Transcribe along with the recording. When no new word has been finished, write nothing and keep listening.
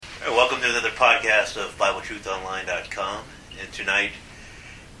welcome to another podcast of BibleTruthOnline.com. And tonight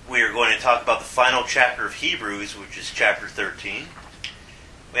we are going to talk about the final chapter of Hebrews, which is chapter 13.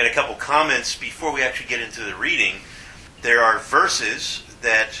 We had a couple comments before we actually get into the reading. There are verses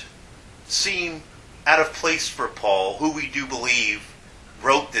that seem out of place for Paul, who we do believe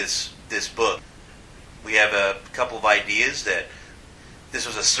wrote this book. We have a couple of ideas that this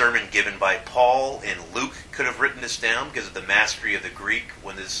was a sermon given by Paul, and Luke could have written this down because of the mastery of the Greek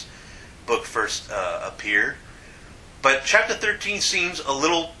when this book first appeared. But chapter 13 seems a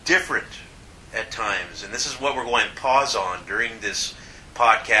little different at times, and this is what we're going to pause on during this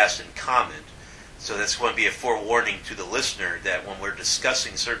podcast and comment. So that's going to be a forewarning to the listener that when we're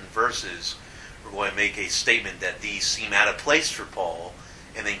discussing certain verses, we're going to make a statement that these seem out of place for Paul,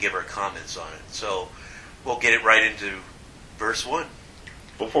 and then give our comments on it. So we'll get it right into verse 1.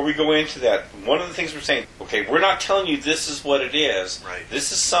 Before we go into that, one of the things we're saying, okay, we're not telling you this is what it is. Right.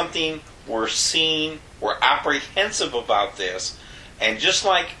 This is something we're seeing, we're apprehensive about this. And just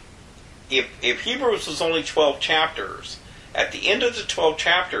like if Hebrews was only 12 chapters, at the end of the 12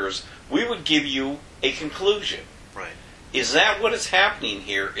 chapters, we would give you a conclusion. Right. Is that what is happening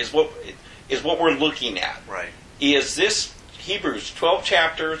here? Is what we're looking at? Right. Is this Hebrews 12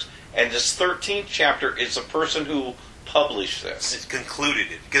 chapters, and this 13th chapter is the person who published this? It's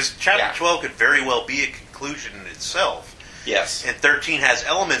concluded it. Because chapter 12 could very well be a conclusion in itself. Yes. And 13 has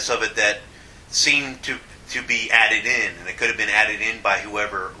elements of it that seem to be added in. And it could have been added in by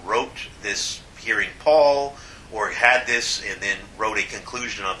whoever wrote this, hearing Paul, or had this and then wrote a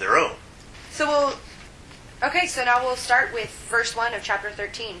conclusion of their own. So now we'll start with verse 1 of chapter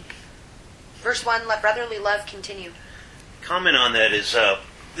 13. Verse 1, let brotherly love continue. Comment on that is,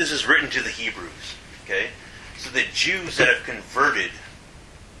 this is written to the Hebrews, okay? So the Jews that have converted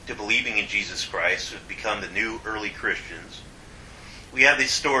to believing in Jesus Christ, have become the new early Christians, we have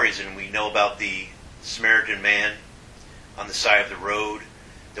these stories, and we know about the Samaritan man on the side of the road,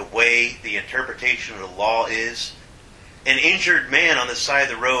 the way the interpretation of the law is. An injured man on the side of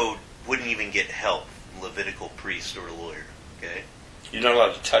the road wouldn't even get help from a Levitical priest or a lawyer, okay? You're not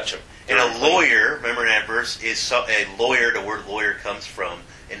allowed to touch him. And a lawyer, remember in that verse, is a lawyer. The word lawyer comes from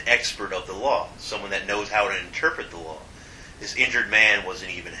an expert of the law, someone that knows how to interpret the law. This injured man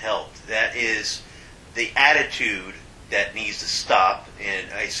wasn't even helped. That is the attitude that needs to stop,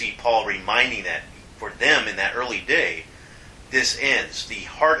 and I see Paul reminding that for them in that early day, this ends. The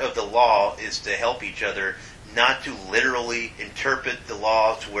heart of the law is to help each other, not to literally interpret the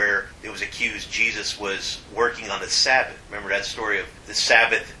law to where it was accused Jesus was working on the Sabbath. Remember that story of the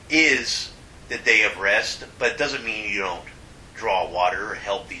Sabbath is the day of rest, but it doesn't mean you don't draw water or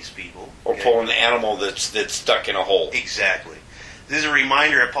help these people. Or pull an animal that's stuck in a hole. Exactly. This is a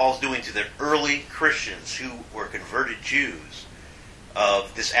reminder that Paul's doing to the early Christians who were converted Jews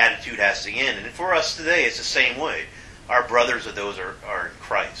of this attitude has to end. And for us today, it's the same way. Our brothers of those are in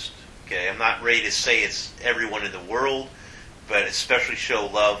Christ. Okay, I'm not ready to say it's everyone in the world, but especially show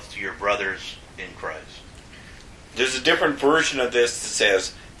love to your brothers in Christ. There's a different version of this that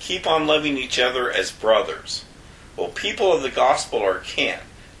says, keep on loving each other as brothers. Well, people of the gospel are kin,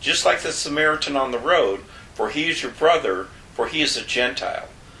 just like the Samaritan on the road, for he is your brother, for he is a Gentile.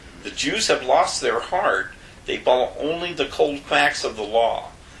 The Jews have lost their heart. They follow only the cold facts of the law,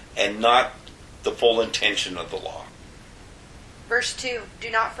 and not the full intention of the law. Verse 2, do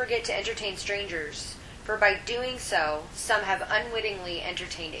not forget to entertain strangers, for by doing so, some have unwittingly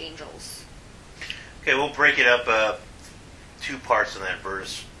entertained angels. Okay, we'll break it up two parts in that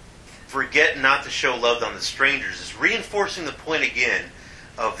verse. Forget not to show love on the strangers is reinforcing the point again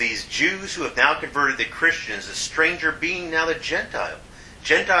of these Jews who have now converted the Christians, the stranger being now the Gentile.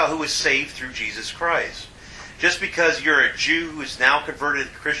 Gentile who is saved through Jesus Christ. Just because you're a Jew who is now converted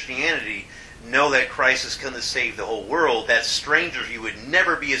to Christianity, know that Christ has come to save the whole world. That stranger you would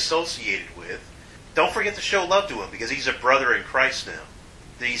never be associated with. Don't forget to show love to him because he's a brother in Christ now.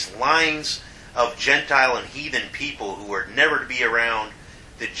 These lines of Gentile and heathen people who are never to be around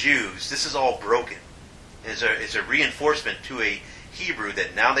the Jews, this is all broken. It's a reinforcement to a Hebrew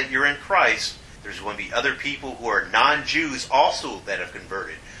that now that you're in Christ, there's going to be other people who are non-Jews also that have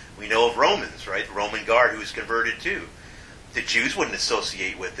converted. We know of Romans, right? The Roman guard who is converted too. The Jews wouldn't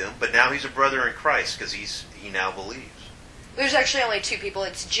associate with him, but now he's a brother in Christ because he now believes. There's actually only two people.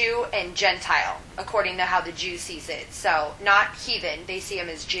 It's Jew and Gentile, according to how the Jew sees it. So, not heathen. They see him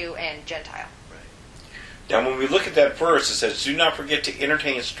as Jew and Gentile. Now, when we look at that verse, it says, do not forget to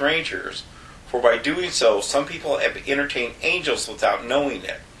entertain strangers, for by doing so, some people have entertained angels without knowing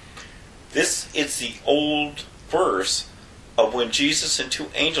it. This is the old verse of when Jesus and two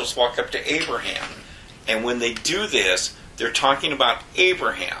angels walk up to Abraham. And when they do this, they're talking about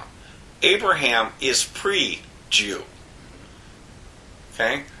Abraham. Abraham is pre-Jew.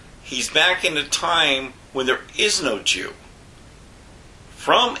 Okay? He's back in a time when there is no Jew.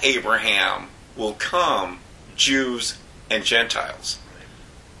 From Abraham will come Jews and Gentiles.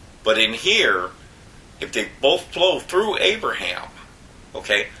 But in here, if they both flow through Abraham,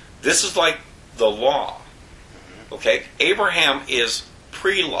 okay, this is like the law. Okay? Abraham is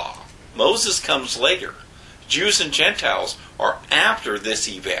pre-law. Moses comes later. Jews and Gentiles are after this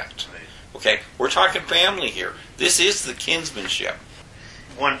event. Okay? We're talking family here. This is the kinsmanship.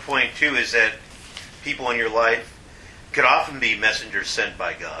 One point, too, is that people in your life could often be messengers sent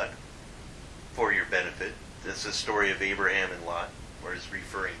by God for your benefit. This is the story of Abraham and Lot, where it's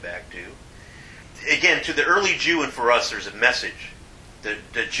referring back to. Again, to the early Jew and for us, there's a message.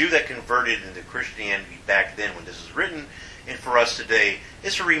 The Jew that converted into Christianity back then, when this is written, and for us today,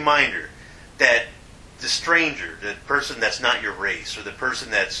 it's a reminder that the stranger, the person that's not your race, or the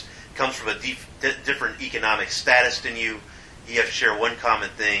person that comes from a different economic status than you have to share one common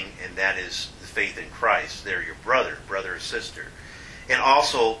thing, and that is the faith in Christ. They're your brother or sister. And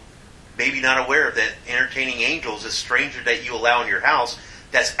also, maybe not aware of that entertaining angels, a stranger that you allow in your house,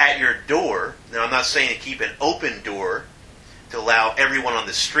 that's at your door. Now, I'm not saying to keep an open door to allow everyone on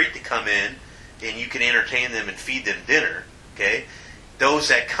the street to come in and you can entertain them and feed them dinner. Okay? Those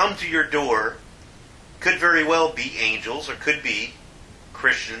that come to your door could very well be angels or could be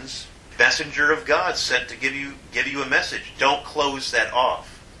Christians, messenger of God sent to give you a message. Don't close that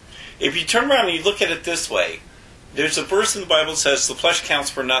off. If you turn around and you look at it this way, there's a verse in the Bible that says the flesh counts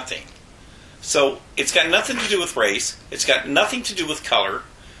for nothing. So it's got nothing to do with race. It's got nothing to do with color.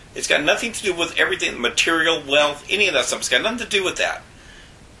 It's got nothing to do with everything, material, wealth, any of that stuff. It's got nothing to do with that.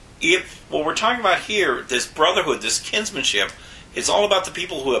 If what we're talking about here, this brotherhood, this kinsmanship, is all about the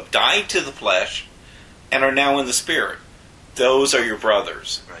people who have died to the flesh and are now in the spirit. Those are your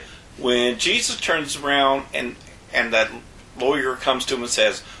brothers. Right. When Jesus turns around and that lawyer comes to him and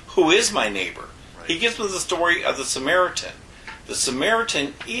says, "Who is my neighbor?" Right. He gives him the story of the Samaritan. The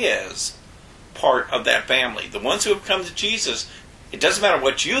Samaritan is part of that family. The ones who have come to Jesus, it doesn't matter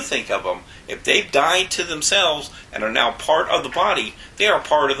what you think of them. If they've died to themselves and are now part of the body, they are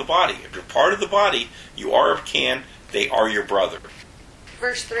part of the body. If you're part of the body, you are of kin, they are your brother.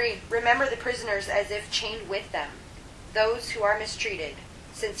 Verse 3, remember the prisoners as if chained with them, those who are mistreated,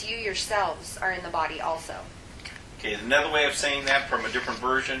 since you yourselves are in the body also. Okay, another way of saying that from a different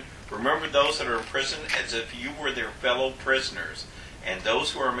version, remember those that are in prison as if you were their fellow prisoners, and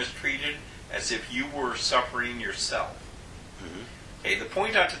those who are mistreated as if you were suffering yourself. Mm-hmm. Okay, the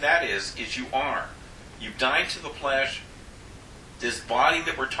point out to that is you are. You've died to the flesh. This body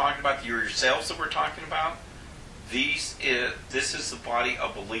that we're talking about, yourselves that we're talking about, this is the body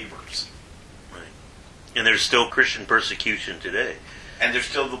of believers. Right. And there's still Christian persecution today. And there's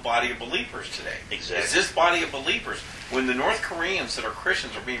still the body of believers today. Exactly. Is this body of believers, when the North Koreans that are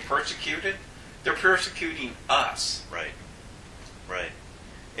Christians are being persecuted, they're persecuting us. Right. Right.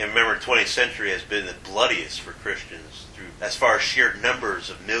 And remember, the 20th century has been the bloodiest for Christians, through as far as sheer numbers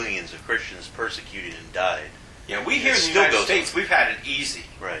of millions of Christians persecuted and died. Yeah, we here in the United States, we've had it easy.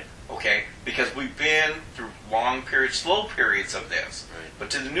 Right. Okay? Because we've been through long periods, slow periods of this. Right. But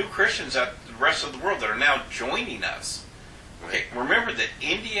to the new Christians at the rest of the world that are now joining us, okay, remember that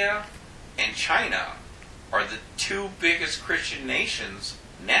India and China are the two biggest Christian nations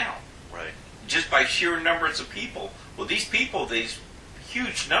now. Right. Just by sheer numbers of people. Well, these people, these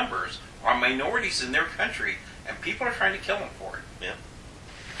huge numbers, are minorities in their country, and people are trying to kill them for it. Yeah.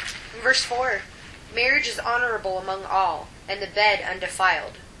 Verse 4, marriage is honorable among all, and the bed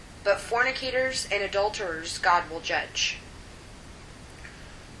undefiled. But fornicators and adulterers God will judge.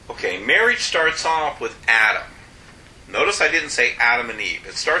 Okay, marriage starts off with Adam. Notice I didn't say Adam and Eve.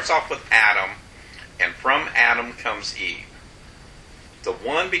 It starts off with Adam, and from Adam comes Eve. The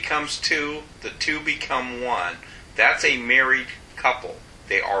one becomes two, the two become one. That's a married couple.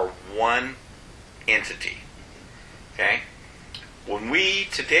 They are one entity. Okay? When we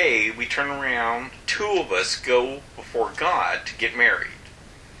turn around, two of us go before God to get married.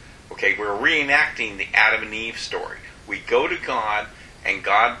 Okay, we're reenacting the Adam and Eve story. We go to God, and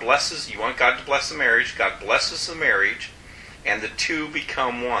God blesses. You want God to bless the marriage. God blesses the marriage, and the two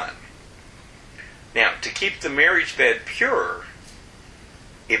become one. Now, to keep the marriage bed pure,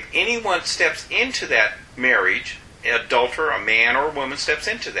 if anyone steps into that marriage, an adulterer, a man or a woman steps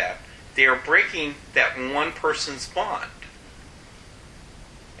into that, they are breaking that one person's bond.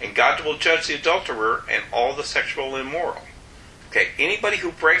 And God will judge the adulterer and all the sexual immoral. Okay, anybody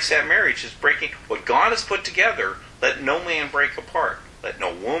who breaks that marriage is breaking what God has put together. Let no man break apart. Let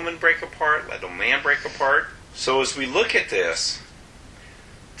no woman break apart. Let no man break apart. So as we look at this,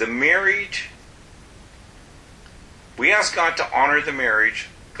 the marriage, we ask God to honor the marriage.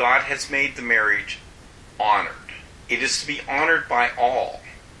 God has made the marriage honored. It is to be honored by all.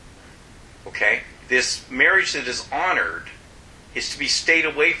 Okay? This marriage that is honored is to be stayed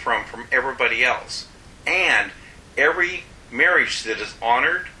away from everybody else. And every marriage that is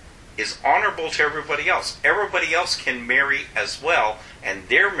honored is honorable to everybody else. Everybody else can marry as well, and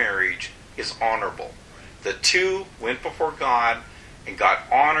their marriage is honorable. The two went before God, and God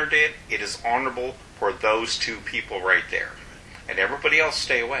honored it. It is honorable for those two people right there. And everybody else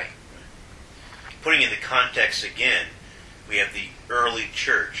stay away. Putting in the context again, we have the early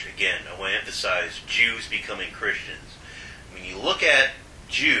church. Again, I want to emphasize Jews becoming Christians. When you look at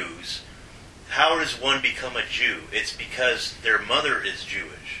Jews, how does one become a Jew? It's because their mother is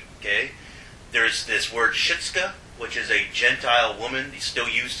Jewish. Okay? There's this word shitska, which is a Gentile woman. It's still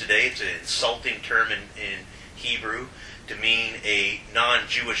used today. It's an insulting term in Hebrew to mean a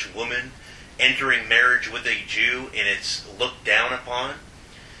non-Jewish woman entering marriage with a Jew, and it's looked down upon.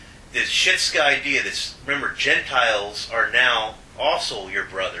 This shitska idea, remember, Gentiles are now also your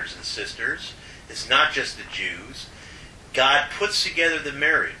brothers and sisters. It's not just the Jews. God puts together the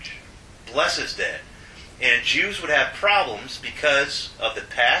marriage, blesses that. And Jews would have problems because of the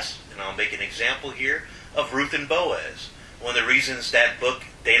past, and I'll make an example here, of Ruth and Boaz. One of the reasons that book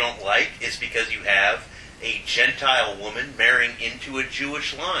they don't like is because you have a Gentile woman marrying into a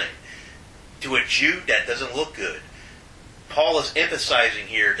Jewish line. To a Jew, that doesn't look good. Paul is emphasizing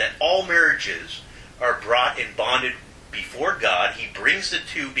here that all marriages are brought and bonded before God. He brings the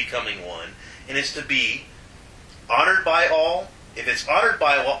two becoming one, and it's to be honored by all. If it's honored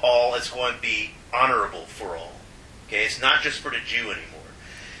by all, it's going to be honorable for all. Okay, it's not just for the Jew anymore.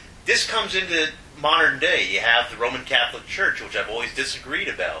 This comes into modern day. You have the Roman Catholic Church, which I've always disagreed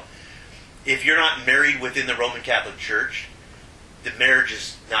about. If you're not married within the Roman Catholic Church, the marriage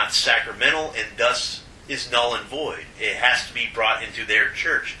is not sacramental and thus is null and void. It has to be brought into their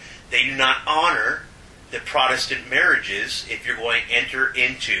church. They do not honor the Protestant marriages if you're going to enter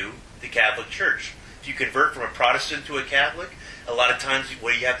into the Catholic Church. If you convert from a Protestant to a Catholic, a lot of times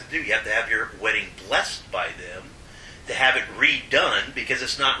what do you have to do? You have to have your wedding blessed by them, to have it redone because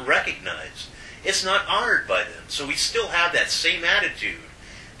it's not recognized. It's not honored by them. So we still have that same attitude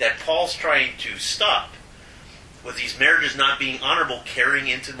that Paul's trying to stop, with these marriages not being honorable carrying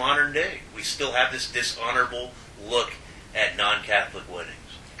into modern day. We still have this dishonorable look at non-Catholic weddings.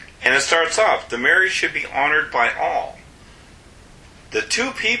 And it starts off, the marriage should be honored by all. The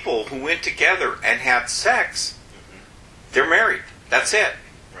two people who went together and had sex, they're married. That's it.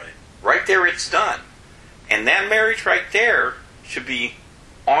 Right. Right there it's done. And that marriage right there should be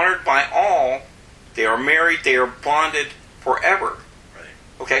honored by all. They are married, they are bonded forever. Right.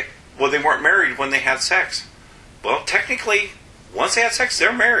 Okay? Well, they weren't married when they had sex. Well, technically, once they had sex,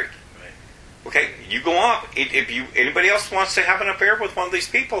 they're married. Right. Okay? You go up. If anybody else wants to have an affair with one of these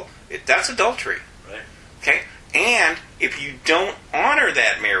people, that's adultery. Right. Okay? And if you don't honor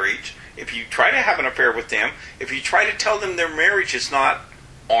that marriage, if you try to have an affair with them, if you try to tell them their marriage is not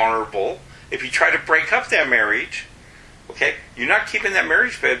honorable, if you try to break up that marriage, okay, you're not keeping that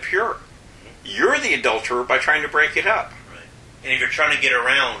marriage bed pure. You're the adulterer by trying to break it up. Right. And if you're trying to get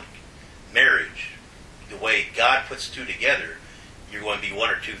around marriage, the way God puts two together, you're going to be one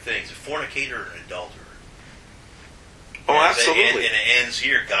or two things: a fornicator or an adulterer. Oh, absolutely. And it ends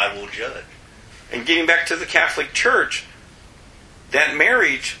here. God will judge. And getting back to the Catholic Church, that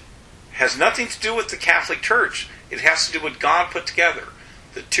marriage has nothing to do with the Catholic Church. It has to do with God put together.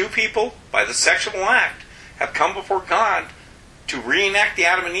 The two people, by the sexual act, have come before God to reenact the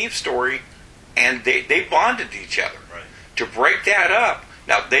Adam and Eve story, and they bonded to each other. Right. To break that up.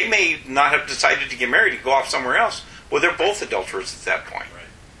 Now, they may not have decided to get married and go off somewhere else. Well, they're both adulterers at that point. Right.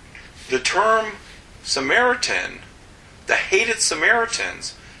 The term Samaritan, the hated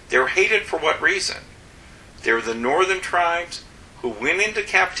Samaritans, they're hated for what reason? They're the northern tribes who went into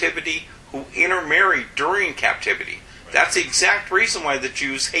captivity, who intermarried during captivity. Right. That's the exact reason why the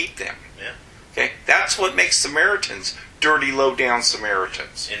Jews hate them. Yeah. Okay? That's what makes Samaritans dirty, low-down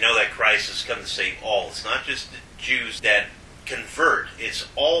Samaritans. And know that Christ has come to save all. It's not just the Jews that convert. It's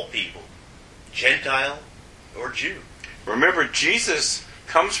all people, Gentile or Jew. Remember, Jesus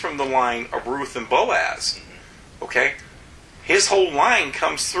comes from the line of Ruth and Boaz. Okay? His whole line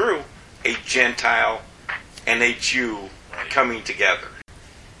comes through a Gentile and a Jew coming together.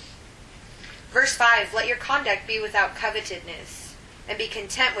 Verse 5, let your conduct be without covetousness, and be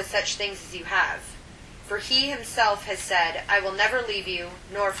content with such things as you have. For he himself has said, I will never leave you,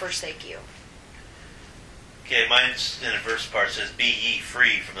 nor forsake you. Okay, mine's in the verse part says, be ye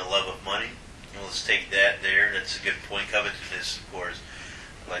free from the love of money. Well, let's take that there. That's a good point. Covetousness, of course,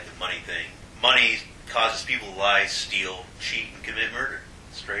 like Money causes people to lie, steal, cheat, and commit murder.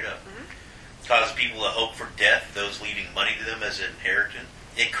 Straight up. Causes people to hope for death, those leaving money to them as an inheritance.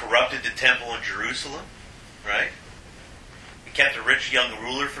 It corrupted the temple in Jerusalem, right? It kept a rich young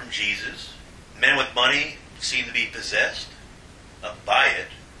ruler from Jesus. Men with money seem to be possessed by it.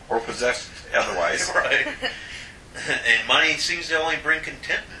 Or possessed otherwise. Right. And money seems to only bring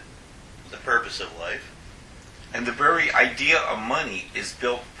contentment, the purpose of life. And the very idea of money is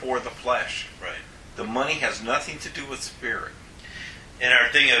built for the flesh. Right. The money has nothing to do with spirit. And our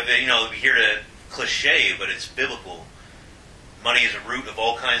thing of, we hear the cliche, but it's biblical. Money is a root of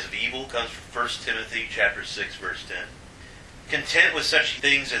all kinds of evil. Comes from 1 Timothy chapter 6, verse 10. Content with such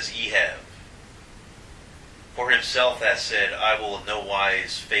things as ye have. For himself hath said, I will in no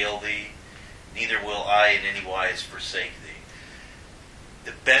wise fail thee, neither will I in any wise forsake thee.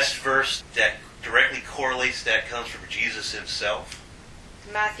 The best verse that directly correlates that comes from Jesus himself.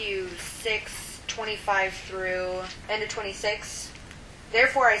 Matthew 6:25 through end of 26.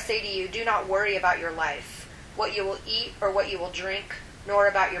 Therefore I say to you, do not worry about your life, what you will eat or what you will drink, nor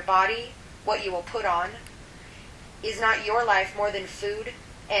about your body, what you will put on. Is not your life more than food,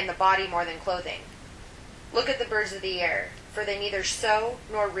 and the body more than clothing? Look at the birds of the air, for they neither sow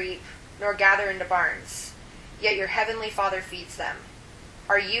nor reap, nor gather into barns, yet your heavenly Father feeds them.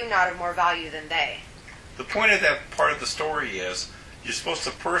 Are you not of more value than they? The point of that part of the story is you're supposed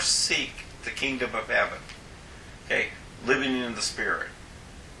to first seek the kingdom of heaven. Okay, living in the spirit.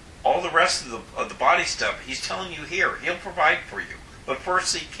 All the rest of the body stuff, he's telling you here, he'll provide for you. But first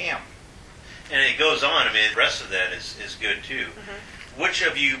seek him. And it goes on, the rest of that is good too. Mm-hmm. Which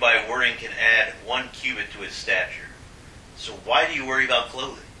of you by worrying can add 1 cubit to his stature? So why do you worry about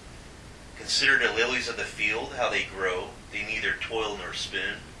clothing? Consider the lilies of the field, how they grow. They neither toil nor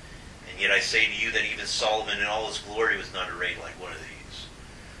spin. And yet I say to you that even Solomon in all his glory was not arrayed like one of these.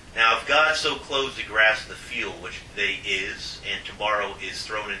 Now if God so clothes the grass of the field, which today is, and tomorrow is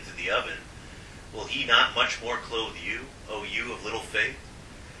thrown into the oven, will he not much more clothe you, O you of little faith?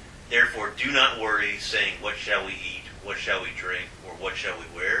 Therefore do not worry, saying, what shall we eat, what shall we drink, or what shall we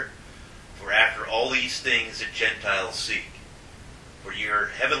wear? For after all these things the Gentiles seek. For your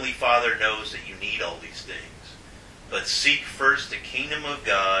heavenly Father knows that you need all these things. But seek first the kingdom of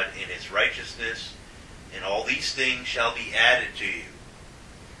God and his righteousness, and all these things shall be added to you.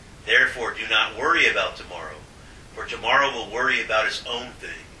 Therefore do not worry about tomorrow, for tomorrow will worry about its own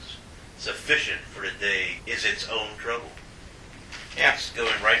things. Sufficient for the day is its own trouble. Yeah, it's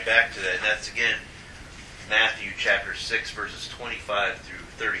going right back to that. And that's again Matthew chapter 6, verses 25 through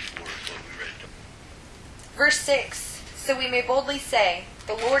 34 is what we read. Verse 6. So we may boldly say,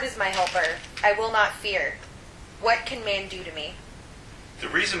 the Lord is my helper. I will not fear. What can man do to me? The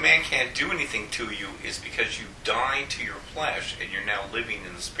reason man can't do anything to you is because you died to your flesh and you're now living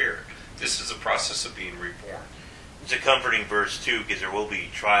in the spirit. This is a process of being reborn. It's a comforting verse too, because there will be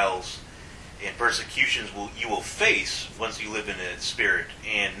trials and persecutions you will face once you live in the spirit,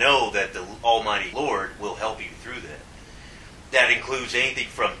 and know that the Almighty Lord will help you through that. That includes anything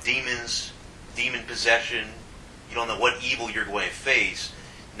from demons, demon possession. You don't know what evil you're going to face.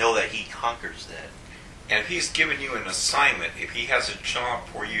 Know that he conquers that. And if he's given you an assignment, if he has a job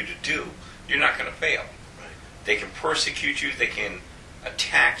for you to do, you're not going to fail. Right. They can persecute you, they can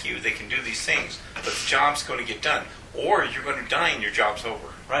attack you, they can do these things, but the job's going to get done. Or you're going to die and your job's over.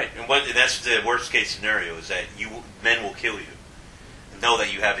 Right, and that's the worst case scenario, is that men will kill you. And know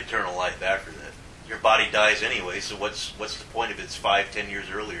that you have eternal life after that. Your body dies anyway, so what's the point if it's 5-10 years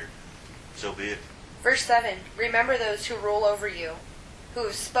earlier? So be it. Verse 7. Remember those who rule over you, who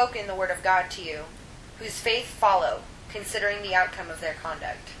have spoken the word of God to you, whose faith follow, considering the outcome of their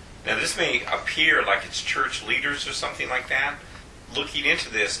conduct. Now this may appear like it's church leaders or something like that. Looking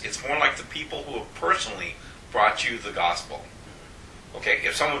into this, it's more like the people who have personally brought you the gospel. Okay,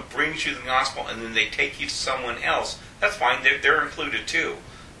 if someone brings you the gospel and then they take you to someone else, that's fine, they're included too.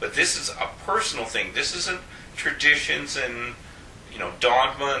 But this is a personal thing. This isn't traditions and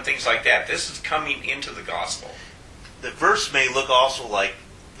dogma and things like that. This is coming into the gospel. The verse may look also like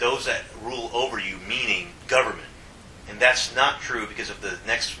those that rule over you, meaning government. And that's not true because of the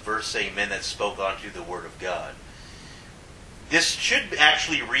next verse saying men that spoke unto the word of God. This should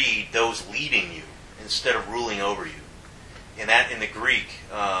actually read those leading you instead of ruling over you. And that in the Greek,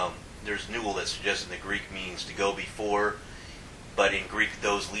 there's Newell that suggests in the Greek means to go before, but in Greek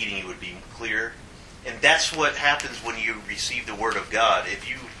those leading you would be clear. And that's what happens when you receive the word of God. If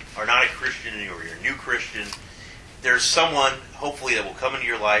you are not a Christian or you're a new Christian, there's someone, hopefully, that will come into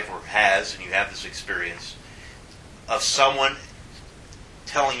your life, or has, and you have this experience, of someone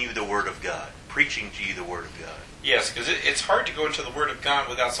telling you the Word of God, preaching to you the Word of God. Yes, because it's hard to go into the Word of God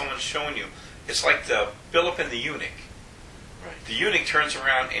without someone showing you, It's like the Philip and the eunuch. Right. The eunuch turns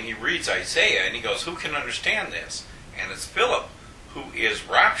around and he reads Isaiah and he goes, who can understand this? And it's Philip who is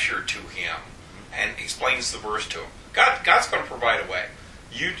raptured to him and explains the verse to him. God's going to provide a way.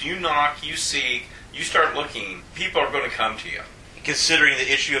 You knock, you seek, you start looking, people are going to come to you. Considering the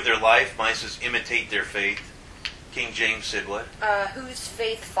issue of their life, mine says imitate their faith. King James said what? Whose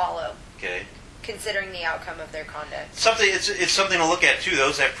faith follow, Okay. considering the outcome of their conduct. It's something to look at too.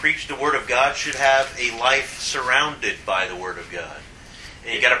 Those that preach the Word of God should have a life surrounded by the Word of God.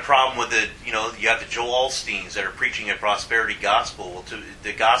 And you got a problem with you have the Joel Osteens that are preaching a prosperity gospel. Well,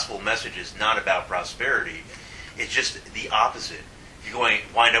 the gospel message is not about prosperity. It's just the opposite. You're going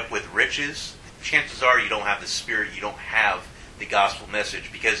to wind up with riches. Chances are you don't have the Spirit. You don't have the gospel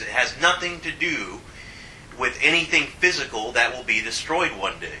message because it has nothing to do with anything physical that will be destroyed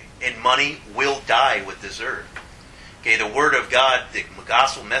one day. And money will die with this earth. Okay, the Word of God, the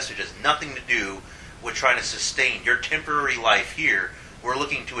gospel message has nothing to do with trying to sustain your temporary life here. We're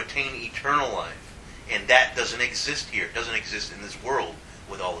looking to attain eternal life. And that doesn't exist here. It doesn't exist in this world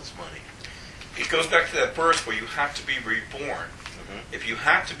with all its money. It goes back to that verse where you have to be reborn. Mm-hmm. If you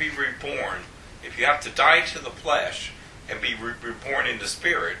have to be reborn, if you have to die to the flesh and be reborn in the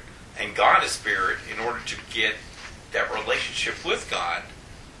Spirit, and God is Spirit, in order to get that relationship with God,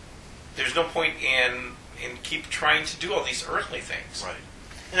 there's no point in keep trying to do all these earthly things. Right.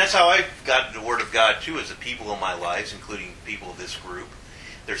 And that's how I've gotten the Word of God, too, as the people in my lives, including people of this group.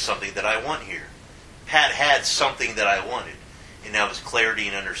 There's something that I want here. Pat had something that I wanted, and that was clarity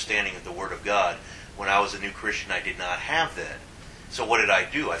and understanding of the Word of God. When I was a new Christian, I did not have that. So what did I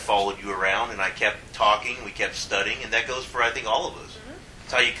do? I followed you around, and I kept talking, we kept studying, and that goes for, I think, all of us. Mm-hmm.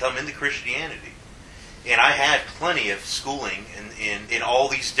 That's how you come into Christianity. And I had plenty of schooling in all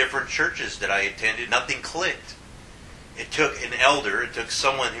these different churches that I attended. Nothing clicked. It took an elder, it took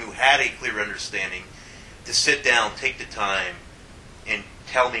someone who had a clear understanding to sit down, take the time, and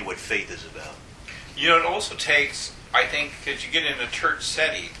tell me what faith is about. It also takes, I think, because you get in a church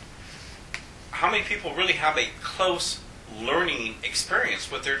setting, how many people really have a close learning experience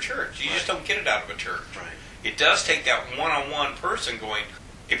with their church? You just don't get it out of a church. Right. It does take that one-on-one person going,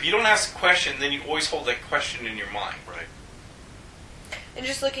 if you don't ask a question, then you always hold that question in your mind. Right. And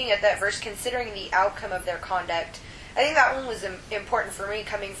just looking at that verse, considering the outcome of their conduct, I think that one was important for me,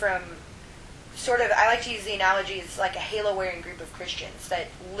 coming from sort of, I like to use the analogy, it's like a halo-wearing group of Christians that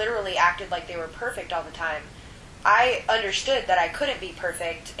literally acted like they were perfect all the time. I understood that I couldn't be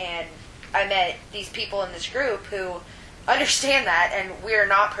perfect, and I met these people in this group who understand that, and we're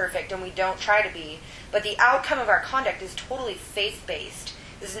not perfect, and we don't try to be. But the outcome of our conduct is totally faith-based.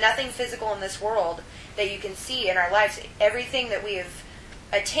 There's nothing physical in this world that you can see in our lives. Everything that we have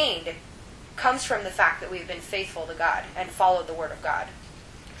attained comes from the fact that we've been faithful to God and followed the Word of God.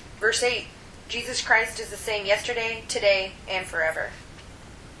 Verse 8, Jesus Christ is the same yesterday, today, and forever.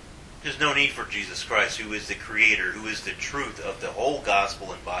 There's no need for Jesus Christ, who is the creator, who is the truth of the whole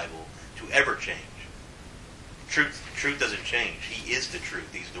gospel and Bible, to ever change. Truth doesn't change. He is the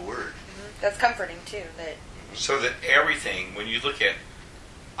truth. He's the Word. Mm-hmm. That's comforting, too. So that everything, when you look at,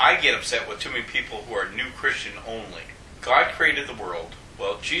 I get upset with too many people who are new Christian only. God created the world.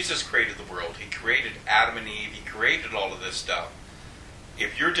 Well, Jesus created the world. He created Adam and Eve. He created all of this stuff.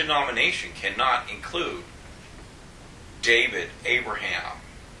 If your denomination cannot include David, Abraham,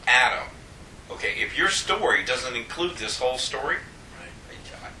 Adam, okay, if your story doesn't include this whole story,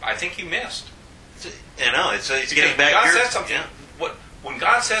 right, I think you missed. I know, it's getting back God here. says something. Yeah. When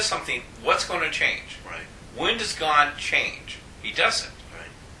God says something, what's going to change? Right. When does God change? He doesn't. Right.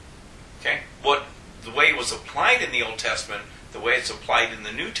 Okay? The way it was applied in the Old Testament, the way it's applied in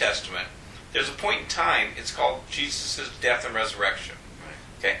the New Testament, there's a point in time, it's called Jesus' death and resurrection. Right.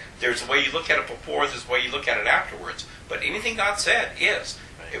 Okay? There's a way you look at it before, there's a way you look at it afterwards. But anything God said is.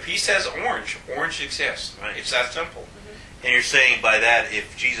 Right. If He says orange exists. Right. It's that simple. Mm-hmm. And you're saying by that,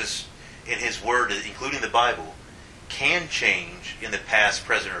 if Jesus, in His Word, including the Bible, can change in the past,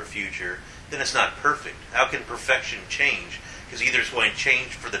 present, or future, then it's not perfect. How can perfection change? Because either it's going to change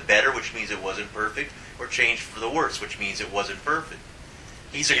for the better, which means it wasn't perfect, or change for the worse, which means it wasn't perfect.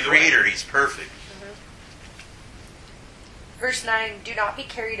 He's a creator. He's perfect. Mm-hmm. Verse 9, do not be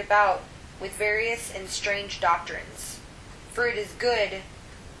carried about with various and strange doctrines, for it is good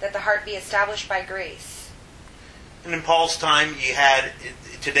that the heart be established by grace. And in Paul's time, you had,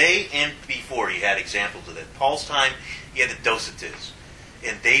 today and before, you had examples of that. Paul's time, you had the Docetists.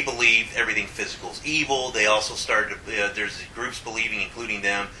 And they believed everything physical is evil. They also started, there's groups believing, including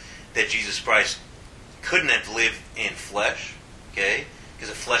them, that Jesus Christ couldn't have lived in flesh, okay? Because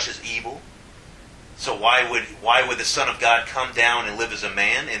the flesh is evil. So why would the Son of God come down and live as a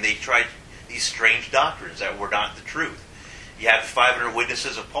man? And these strange doctrines that were not the truth. You have 500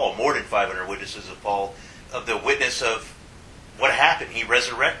 witnesses of Paul, more than 500 witnesses of Paul, of the witness of what happened. He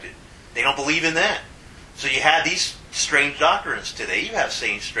resurrected. They don't believe in that. So you have these strange doctrines today. You have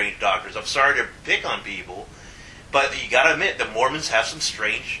strange doctrines. I'm sorry to pick on people, but you got to admit the Mormons have some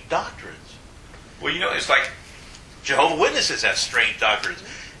strange doctrines. Well, it's like Jehovah's Witnesses have strange doctrines.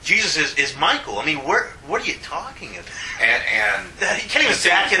 Jesus is Michael. I mean, what are you talking about? And he can't even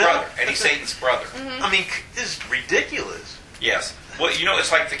back it up. And he's Satan's brother. Mm-hmm. I mean, this is ridiculous. Yes. Well,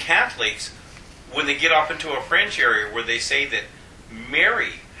 it's like the Catholics, when they get off into a fringe area where they say that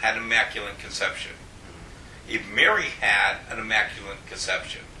Mary had immaculate conception. If Mary had an immaculate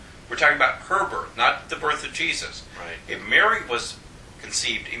conception, we're talking about her birth, not the birth of Jesus. Right. If Mary was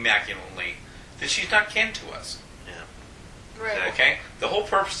conceived immaculately, then she's not kin to us. Yeah. Right. Okay? The whole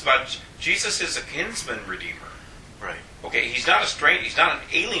purpose about Jesus is a kinsman redeemer. Right. Okay? He's not he's not an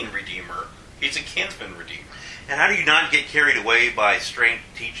alien redeemer. He's a kinsman redeemer. And how do you not get carried away by strange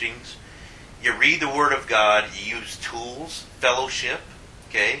teachings? You read the Word of God, you use tools, fellowship,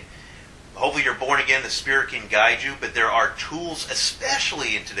 okay? Hopefully you're born again, the Spirit can guide you, but there are tools,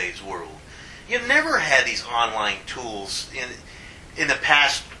 especially in today's world. You've never had these online tools in the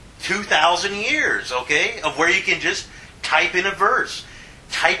past 2,000 years, okay? Of where you can just type in a verse,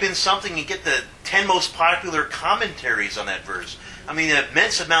 type in something and get the 10 most popular commentaries on that verse. I mean, the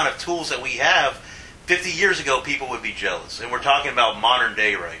immense amount of tools that we have, 50 years ago people would be jealous. And we're talking about modern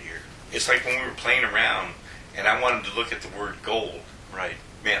day right here. It's like when we were playing around and I wanted to look at the word gold. Right.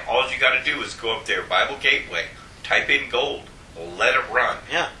 Man, all you got to do is go up there, Bible Gateway, type in gold, let it run.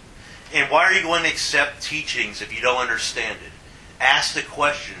 Yeah. And why are you going to accept teachings if you don't understand it? Ask the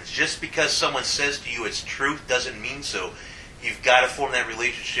questions. Just because someone says to you it's truth doesn't mean so. You've got to form that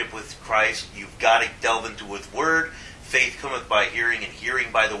relationship with Christ. You've got to delve into His Word. Faith cometh by hearing, and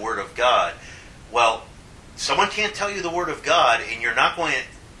hearing by the Word of God. Well, someone can't tell you the Word of God, and you're not going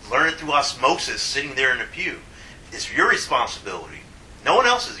to learn it through osmosis sitting there in the pew. It's your responsibility. No one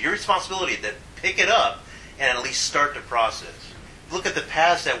else's. Your responsibility to pick it up and at least start the process. Look at the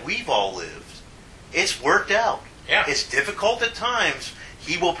paths that we've all lived. It's worked out. Yeah. It's difficult at times.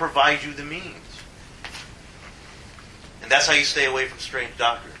 He will provide you the means. And that's how you stay away from strange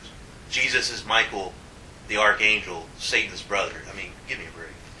doctrines. Jesus is Michael, the archangel, Satan's brother. I mean, give me a break.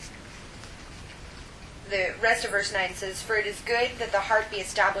 The rest of verse 9 says, "For it is good that the heart be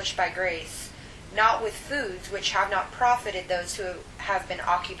established by grace, not with foods which have not profited those who have been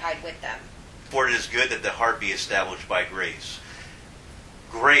occupied with them." For it is good that the heart be established by grace.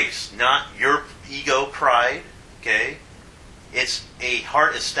 Grace, not your ego pride, okay? It's a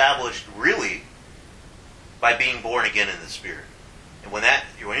heart established really by being born again in the Spirit. And when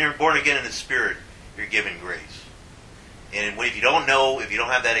you're born again in the Spirit, you're given grace. And if you don't know, if you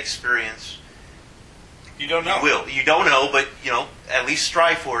don't have that experience, you don't know. You will. You don't know, but at least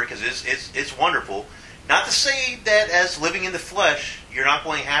strive for it because it's wonderful. Not to say that as living in the flesh, you're not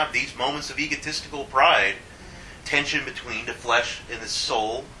going to have these moments of egotistical pride, tension between the flesh and the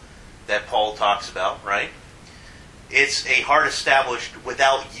soul that Paul talks about, right? It's a heart established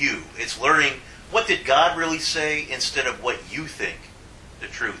without you. It's learning what did God really say instead of what you think the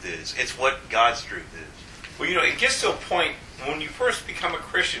truth is. It's what God's truth is. Well, it gets to a point when you first become a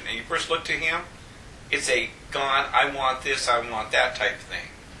Christian and you first look to Him, it's a, God, I want this, I want that type of thing.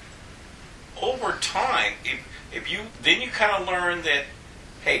 Over time, if you kind of learn that,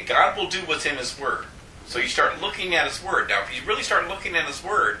 hey, God will do what's in His Word. So you start looking at His Word. Now, if you really start looking at His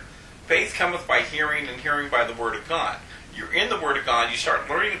Word, faith cometh by hearing, and hearing by the Word of God. You're in the Word of God. You start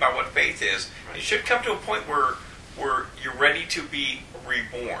learning about what faith is. Right. You should come to a point where you're ready to be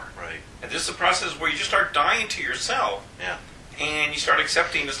reborn. Right. And this is a process where you just start dying to yourself. Yeah. And you start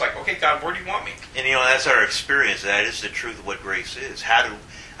accepting. It's like, okay, God, where do you want me? And that's our experience. That is the truth of what grace is.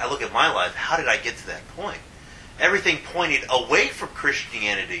 I look at my life, how did I get to that point? Everything pointed away from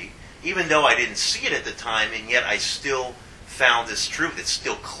Christianity, even though I didn't see it at the time, and yet I still found this truth. It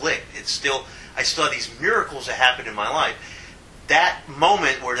still clicked. I still have these miracles that happened in my life. That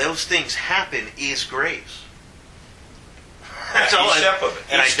moment where those things happen is grace. That's all. Step of it.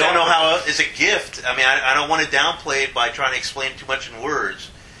 And I don't know how it's a gift. I mean, I don't want to downplay it by trying to explain too much in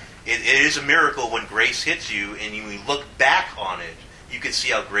words. It is a miracle when grace hits you, and you look back on it, you can see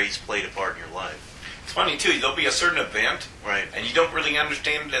how grace played a part in your life. It's funny, too. There'll be a certain event, right, and you don't really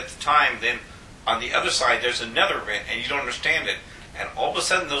understand it at the time. Then on the other side, there's another event, and you don't understand it. And all of a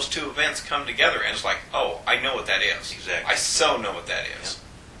sudden, those two events come together, and it's like, oh, I know what that is. Exactly. I so know what that is. Yeah.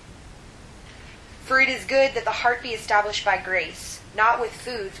 For it is good that the heart be established by grace, not with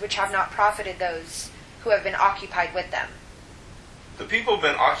foods which have not profited those who have been occupied with them. The people have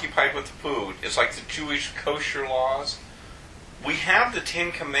been occupied with the food. It's like the Jewish kosher laws. We have the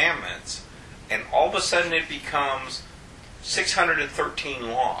 10 Commandments, and all of a sudden it becomes 613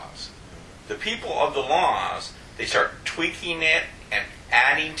 laws. The people of the laws, they start tweaking it and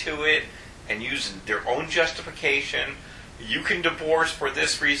adding to it and using their own justification. You can divorce for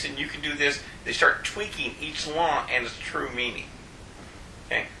this reason, you can do this. They start tweaking each law and its true meaning.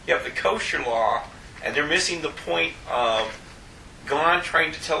 Okay? You have the kosher law, and they're missing the point of God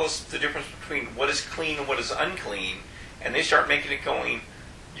trying to tell us the difference between what is clean and what is unclean, and they start making it going,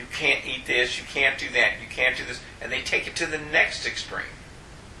 you can't eat this, you can't do that, you can't do this, and they take it to the next extreme.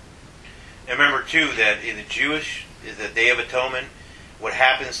 And remember, too, that in the Jewish, the Day of Atonement, what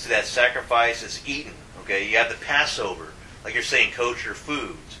happens to that sacrifice is eaten. Okay, you have the Passover, like you're saying, kosher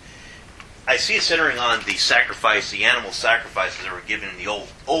foods. I see it centering on the sacrifice, the animal sacrifices that were given in the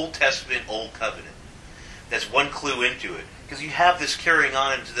Old Testament, Old Covenant. That's one clue into it. Because you have this carrying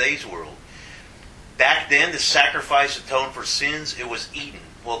on in today's world. Back then, the sacrifice atoned for sins, it was eaten.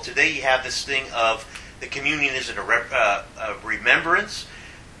 Well, today you have this thing of the communion isn't a remembrance.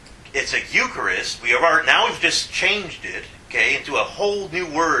 It's a Eucharist. Now we've just changed it, okay, into a whole new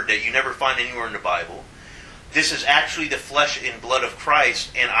word that you never find anywhere in the Bible. This is actually the flesh and blood of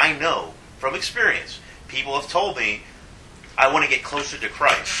Christ, and I know from experience, people have told me, I want to get closer to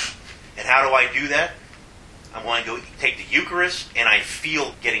Christ. And how do I do that? I'm going to take the Eucharist, and I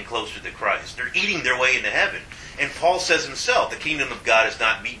feel getting closer to Christ. They're eating their way into heaven. And Paul says himself, the kingdom of God is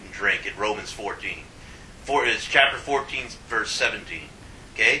not meat and drink in Romans 14. It's chapter 14, verse 17.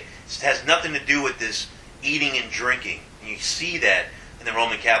 Okay? It has nothing to do with this eating and drinking. And you see that in the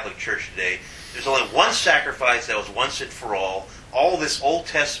Roman Catholic Church today. There's only one sacrifice that was once and for all. All this Old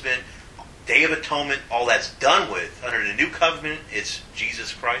Testament, Day of Atonement, all that's done with under the New Covenant, it's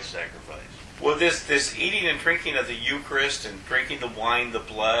Jesus Christ's sacrifice. Well, this eating and drinking of the Eucharist and drinking the wine, the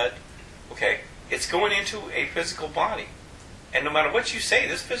blood, okay, it's going into a physical body. And no matter what you say,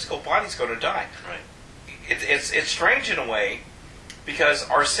 this physical body's going to die. Right. It's strange in a way because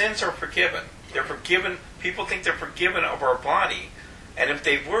our sins are forgiven. They're forgiven. People think they're forgiven of our body. And if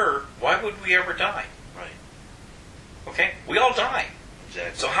they were, why would we ever die? Right. Okay? We all die.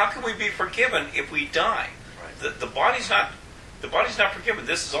 Exactly. So how can we be forgiven if we die? Right. The body's not forgiven.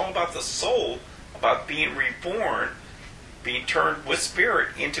 This is all about the soul, about being reborn, being turned with spirit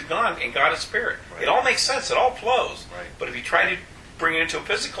into God, and God is spirit. Right. It all makes sense. It all flows. Right. But if you try to bring it into a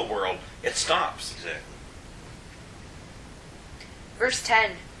physical world, it stops. Exactly. Verse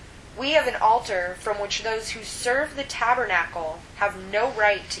 10. We have an altar from which those who serve the tabernacle have no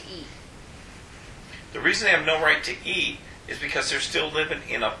right to eat. The reason they have no right to eat is because they're still living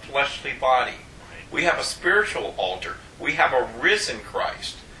in a fleshly body. Right. We have a spiritual altar. We have a risen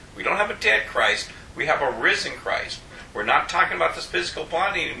Christ. We don't have a dead Christ. We have a risen Christ. We're not talking about this physical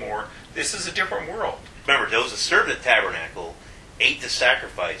body anymore. This is a different world. Remember, those that served the tabernacle ate the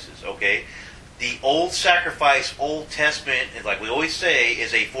sacrifices, okay? The old sacrifice, Old Testament, like we always say,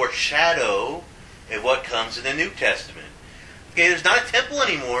 is a foreshadow of what comes in the New Testament. Okay, there's not a temple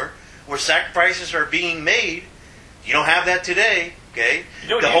anymore where sacrifices are being made. You don't have that today, okay?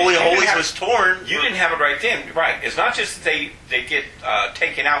 The Holy of Holies was torn. You didn't have it right then, right? It's not just that they get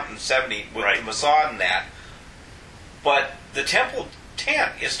taken out in 70 with the Mossad and that, but the temple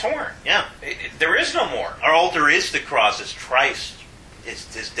tent is torn. Yeah. There is no more. Our altar is the cross. It's Christ.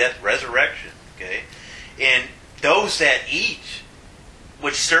 It's His death, resurrection. Okay, and those that eat,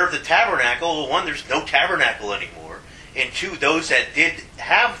 which serve the tabernacle, well, one, there's no tabernacle anymore, and two, those that did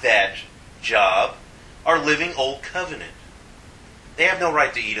have that job are living Old Covenant. They have no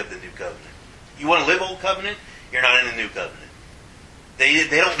right to eat of the New Covenant. You want to live Old Covenant? You're not in the New Covenant. They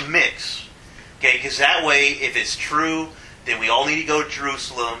don't mix. Okay, because that way, if it's true, then we all need to go to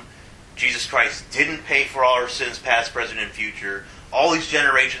Jerusalem. Jesus Christ didn't pay for all our sins, past, present, and future. All these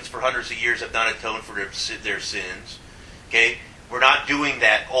generations for hundreds of years have not atoned for their sins. Okay, we're not doing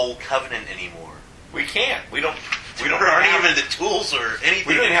that Old Covenant anymore. We can't. We don't. We aren't even the tools or anything.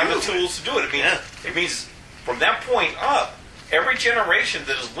 We don't have the tools to do it. It means from that point up, every generation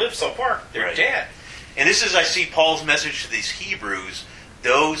that has lived so far, they're dead. And this is, I see Paul's message to these Hebrews.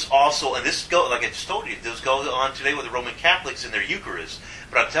 Those also, and this go like I just told you, those go on today with the Roman Catholics in their Eucharist.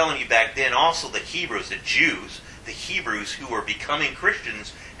 But I'm telling you, back then also the Hebrews, the Jews, the Hebrews who were becoming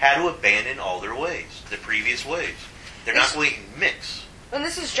Christians had to abandon all their ways, the previous ways. They're not going to mix. And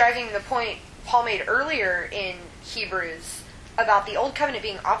this is driving the point Paul made earlier in Hebrews about the Old Covenant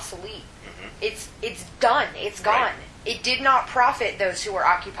being obsolete. Mm-hmm. It's done. It's gone. Right. It did not profit those who were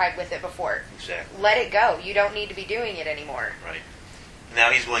occupied with it before. Exactly. Let it go. You don't need to be doing it anymore. Right. Now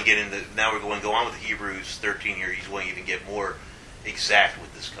he's going to get into. Now we're going to go on with Hebrews 13 here. He's going to even get more exact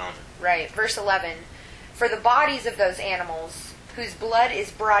with this comment. Right. Verse 11. For the bodies of those animals whose blood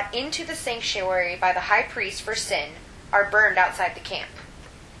is brought into the sanctuary by the high priest for sin are burned outside the camp.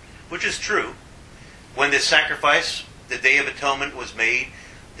 Which is true. When the sacrifice, the Day of Atonement, was made,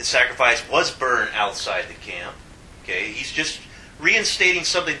 the sacrifice was burned outside the camp. Okay, he's just reinstating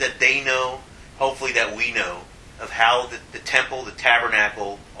something that they know, hopefully that we know, of how the temple, the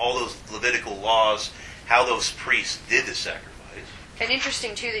tabernacle, all those Levitical laws, how those priests did the sacrifice. And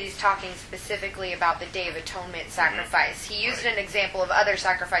interesting, too, that he's talking specifically about the Day of Atonement sacrifice. He used an example of other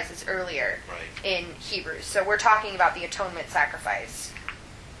sacrifices earlier in Hebrews. So we're talking about the atonement sacrifice.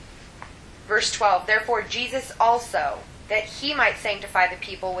 Verse 12, therefore Jesus also, that he might sanctify the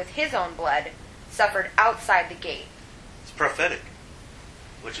people with his own blood, suffered outside the gate. It's prophetic,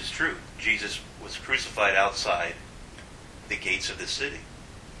 which is true. Jesus was crucified outside the gates of the city.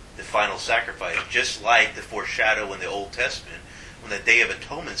 The final sacrifice, just like the foreshadow in the Old Testament, when the Day of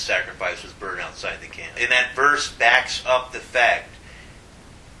Atonement sacrifice was burned outside the camp. And that verse backs up the fact,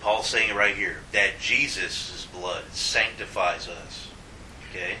 Paul's saying it right here, that Jesus' blood sanctifies us.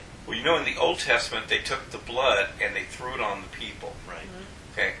 Okay? Well, you know, in the Old Testament, they took the blood and they threw it on the people. Right.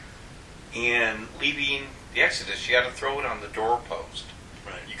 Okay? In leaving the Exodus, you had to throw it on the doorpost.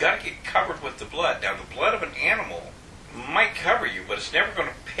 Right. You got to get covered with the blood. Now, the blood of an animal might cover you, but it's never going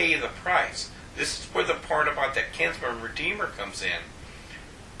to pay the price. This is where the part about that kinsman redeemer comes in.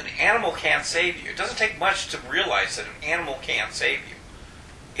 An animal can't save you. It doesn't take much to realize that an animal can't save you.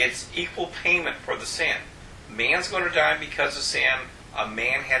 It's equal payment for the sin. Man's going to die because of sin. A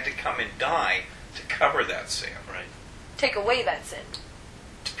man had to come and die to cover that sin. Right. Take away that sin.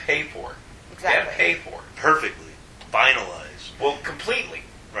 To pay for it. Exactly. They had to pay for it. Perfectly. Finalized. Well, completely.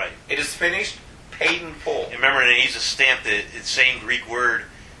 Right. It is finished, paid in full. And remember, and he's stamped the same Greek word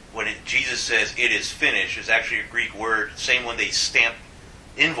when Jesus says it is finished. Is actually a Greek word, same one they stamp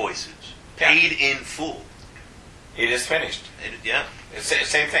invoices. Paid in full. It is finished. Yeah. It's the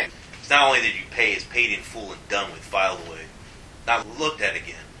same thing. It's not only that you pay, it's paid in full and done with, filed away. Not looked at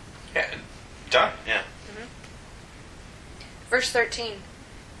again. Yeah, done. Yeah. Mm-hmm. Verse 13.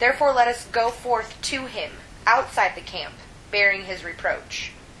 Therefore let us go forth to him outside the camp, bearing his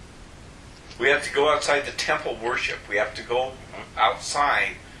reproach. We have to go outside the temple worship. We have to go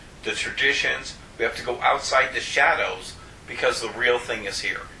outside the traditions. We have to go outside the shadows because the real thing is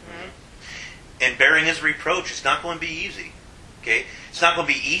here. Mm-hmm. And bearing his reproach is not going to be easy. Okay? It's not going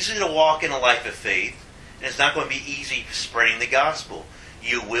to be easy to walk in a life of faith, and it's not going to be easy spreading the gospel.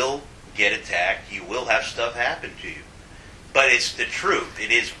 You will get attacked. You will have stuff happen to you. But it's the truth.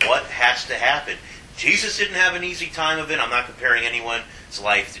 It is what has to happen. Jesus didn't have an easy time of it. I'm not comparing anyone's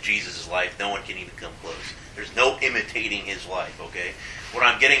life to Jesus' life. No one can even come close. There's no imitating his life, okay? What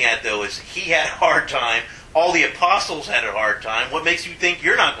I'm getting at, though, is he had a hard time. All the apostles had a hard time. What makes you think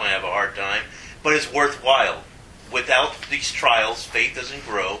you're not going to have a hard time? But it's worthwhile. Without these trials, faith doesn't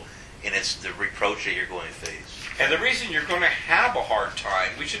grow, and it's the reproach that you're going to face. And the reason you're going to have a hard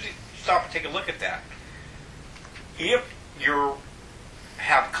time, we should stop and take a look at that. If you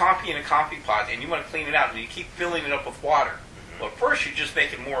have coffee in a coffee pot and you want to clean it out and you keep filling it up with water, well, at first you're just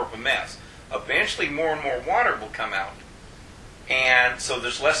making more of a mess. Eventually more and more water will come out. And so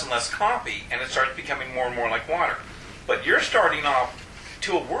there's less and less coffee, and it starts becoming more and more like water. But you're starting off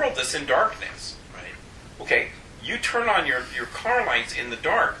to a world that's in darkness. Right. Okay, you turn on your car lights in the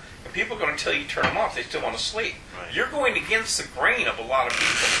dark, and people are going to tell you turn them off. They still want to sleep. Right. You're going against the grain of a lot of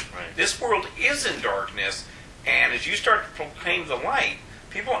people. Right. This world is in darkness, and as you start to proclaim the light,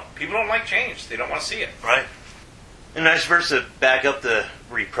 people don't like change. They don't want to see it. Right. And nice verse to back up the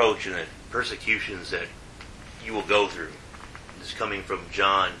reproach and the persecutions that you will go through. This is coming from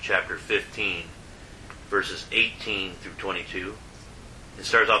John chapter 15, verses 18 through 22. It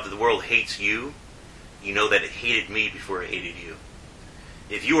starts off that the world hates you. You know that it hated me before it hated you.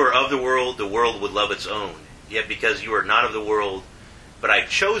 If you were of the world would love its own. Yet because you are not of the world, but I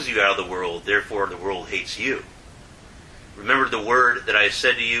chose you out of the world, therefore the world hates you. Remember the word that I have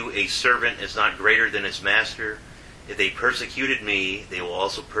said to you, a servant is not greater than his master. If they persecuted me, they will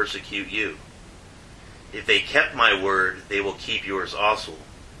also persecute you. If they kept my word, they will keep yours also.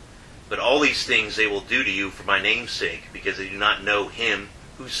 But all these things they will do to you for my name's sake, because they do not know him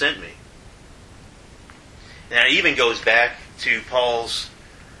who sent me. Now it even goes back to Paul's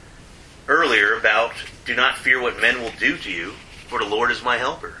earlier about, do not fear what men will do to you, for the Lord is my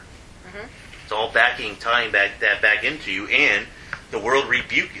helper. Mm-hmm. It's all tying that back into you, and the world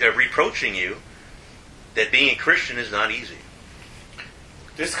reproaching you that being a Christian is not easy.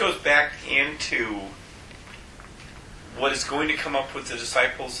 This goes back into what is going to come up with the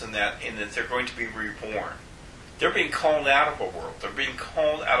disciples, and that they're going to be reborn. They're being called out of a world. They're being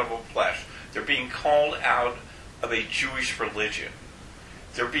called out of a flesh. They're being called out of a Jewish religion.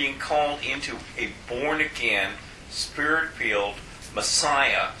 They're being called into a born-again, Spirit-filled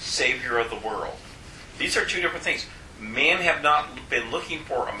Messiah, Savior of the world. These are two different things. Men have not been looking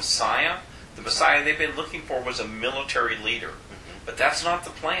for a Messiah. The Messiah they've been looking for was a military leader. But that's not the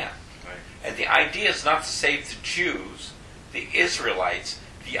plan. Right. And the idea is not to save the Jews, the Israelites.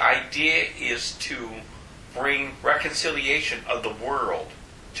 The idea is to bring reconciliation of the world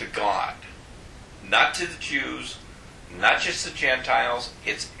to God. Not to the Jews, not just the Gentiles.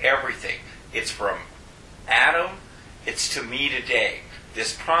 It's everything. It's from Adam, it's to me today.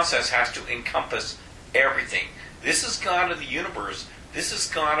 This process has to encompass everything. This is God of the universe. This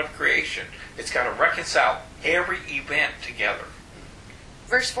is God of creation. It's got to reconcile every event together.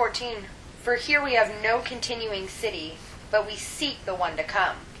 Verse 14, for here we have no continuing city, but we seek the one to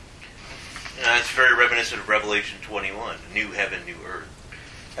come. It's very reminiscent of Revelation 21, new heaven, new earth.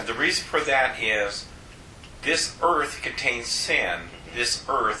 And the reason for that is this earth contains sin. This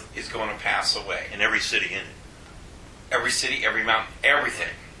earth is going to pass away. And every city in it. Every city, every mountain,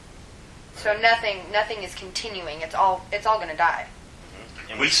 everything. So nothing is continuing. It's all going to die.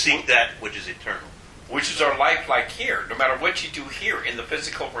 And we seek that which is eternal. Which is our life like here. No matter what you do here in the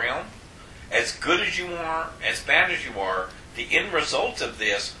physical realm, as good as you are, as bad as you are, the end result of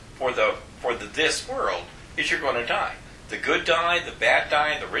this for this world is you're going to die. The good die, the bad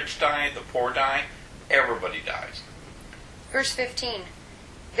die, the rich die, the poor die. Everybody dies. Verse 15,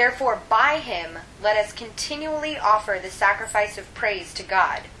 therefore by him let us continually offer the sacrifice of praise to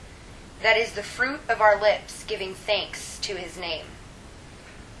God. That is the fruit of our lips, giving thanks to his name.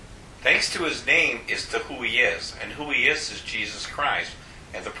 Thanks to his name is to who he is. And who he is Jesus Christ.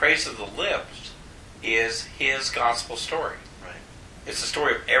 And the praise of the lips is his gospel story. Right. It's the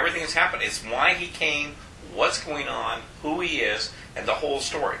story of everything that's happened. It's why he came, what's going on, who he is, and the whole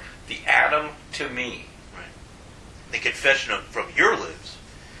story. The Adam to me. Right. The confession from your lips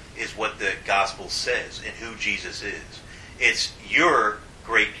is what the gospel says and who Jesus is. It's your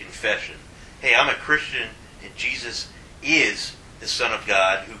great confession. Hey, I'm a Christian and Jesus is the Son of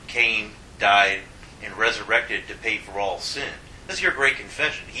God who came, died, and resurrected to pay for all sin. That's your great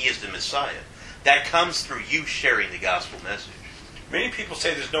confession. He is the Messiah. That comes through you sharing the gospel message. Many people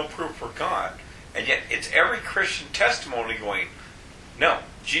say there's no proof for God, and yet it's every Christian testimony going, no,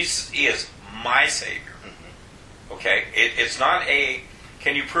 Jesus is my Savior. Mm-hmm. Okay? It's not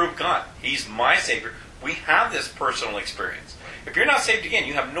can you prove God? He's my Savior. We have this personal experience. If you're not saved again,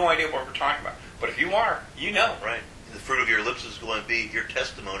 you have no idea what we're talking about. But if you are, you know. Right. The fruit of your lips is going to be your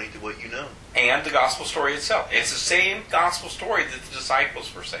testimony to what you know. And the gospel story itself. It's the same gospel story that the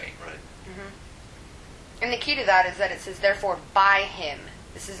disciples were saying. Right. Mm-hmm. And the key to that is that it says, therefore, by him.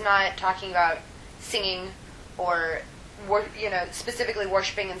 This is not talking about singing or, specifically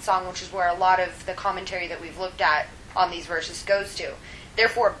worshiping in song, which is where a lot of the commentary that we've looked at on these verses goes to.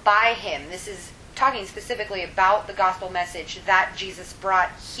 Therefore, by him. This is talking specifically about the gospel message that Jesus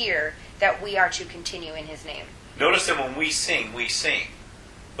brought here, that we are to continue in his name. Notice that when we sing.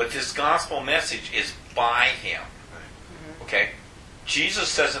 But this gospel message is by him. Right. Okay?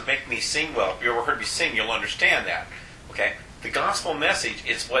 Jesus doesn't make me sing well. If you ever heard me sing, you'll understand that. Okay? The gospel message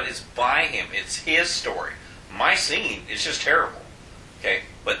is what is by him. It's his story. My singing is just terrible. Okay?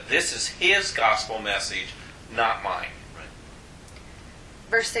 But this is his gospel message, not mine. Right.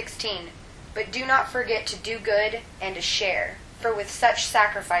 Verse 16, but do not forget to do good and to share, for with such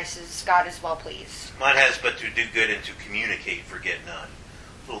sacrifices God is well pleased. Mine has but to do good and to communicate, forget not.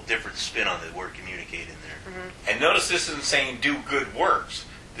 A little different spin on the word communicate in there. Mm-hmm. And notice this isn't saying do good works.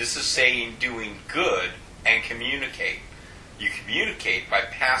 This is saying doing good and communicate. You communicate by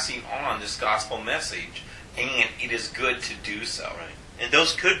passing on this gospel message, and it is good to do so. Right. And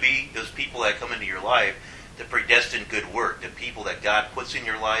those could be those people that come into your life, the predestined good work, the people that God puts in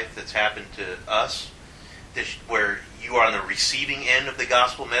your life that's happened to us, where you are on the receiving end of the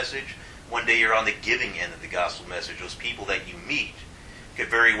gospel message. One day you're on the giving end of the gospel message. Those people that you meet could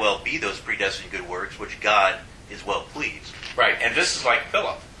very well be those predestined good works, which God is well pleased. Right, and this is like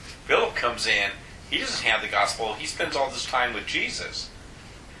Philip. Philip comes in, he doesn't have the gospel, he spends all this time with Jesus.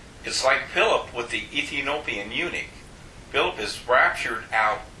 It's like Philip with the Ethiopian eunuch. Philip is raptured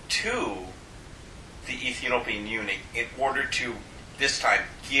out to the Ethiopian eunuch in order to, this time,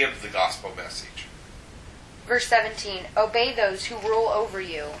 give the gospel message. Verse 17, obey those who rule over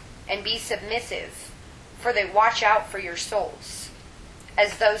you, and be submissive, for they watch out for your souls,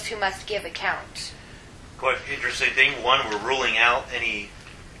 as those who must give account. Quite interesting thing. One, we're ruling out any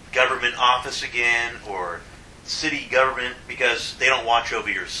government office again, or city government because they don't watch over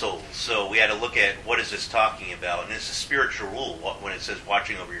your souls. So we had to look at what is this talking about, and it's a spiritual rule when it says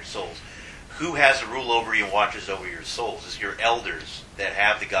watching over your souls. Who has a rule over you and watches over your souls? It's your elders that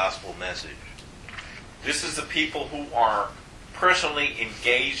have the gospel message. This is the people who are personally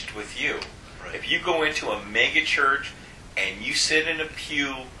engaged with you. Right. If you go into a mega church and you sit in a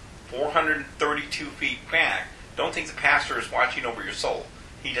pew 432 feet back, don't think the pastor is watching over your soul.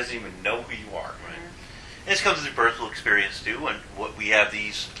 He doesn't even know who you are. Right. And this comes through personal experience too. And what we have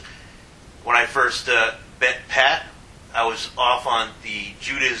these. When I first met Pat, I was off on the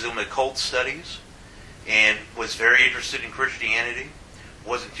Judaism occult studies and was very interested in Christianity.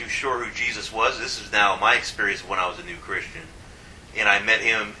 Wasn't too sure who Jesus was. This is now my experience when I was a new Christian. And I met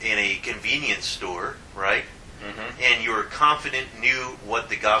him in a convenience store, right? Mm-hmm. And you were confident, knew what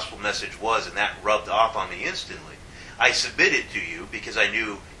the gospel message was, and that rubbed off on me instantly. I submitted to you because I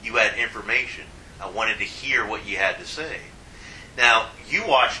knew you had information. I wanted to hear what you had to say. Now, you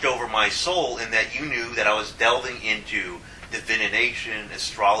watched over my soul in that you knew that I was delving into divination,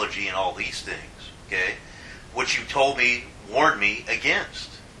 astrology, and all these things, okay? Which you told me, warned me against.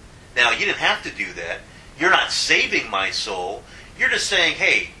 Now, you didn't have to do that. You're not saving my soul. You're just saying,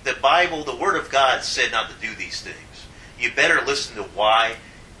 hey, the Bible, the Word of God said not to do these things. You better listen to why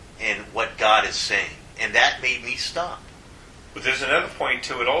and what God is saying. And that made me stop. But there's another point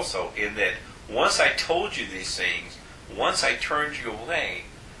to it also, in that once I told you these things, once I turned you away,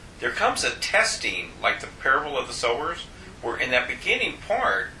 there comes a testing, like the parable of the sowers, where in that beginning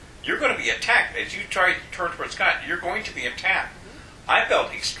part, you're going to be attacked. As you try to turn towards God, you're going to be attacked. I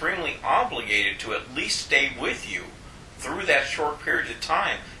felt extremely obligated to at least stay with you through that short period of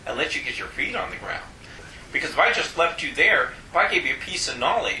time and let you get your feet on the ground. Because if I just left you there, if I gave you a piece of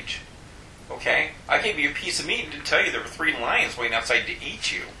knowledge, okay, I gave you a piece of meat and didn't tell you there were 3 lions waiting outside to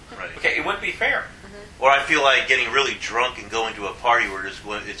eat you, right. Okay, it wouldn't be fair. Or I feel like getting really drunk and going to a party where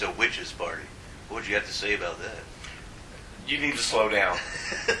it's a witch's party. What would you have to say about that? You need to slow down.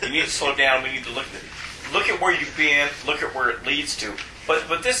 You need to slow down. We need to look at where you've been, look at where it leads to.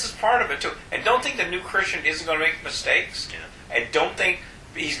 But this is part of it too. And don't think the new Christian isn't going to make mistakes. Yeah. And don't think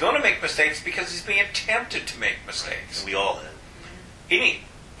he's going to make mistakes because he's being tempted to make mistakes. And we all have. He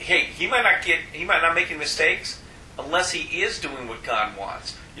might not make any mistakes unless he is doing what God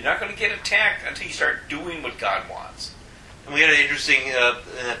wants. You're not going to get attacked until you start doing what God wants. And we had an interesting, in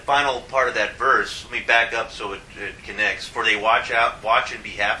that final part of that verse, let me back up so it connects. For they watch in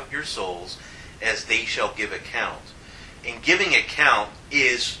behalf of your souls, as they shall give account. And giving account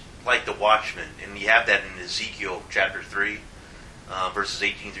is like the watchman. And you have that in Ezekiel chapter 3, verses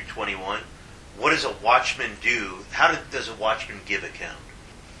 18 through 21. What does a watchman do? How does a watchman give account?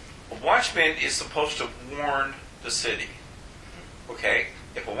 A watchman is supposed to warn the city. Okay?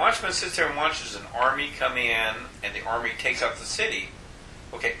 If a watchman sits there and watches an army come in and the army takes out the city,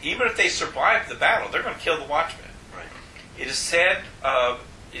 okay, even if they survive the battle, they're going to kill the watchman. Right. It is said of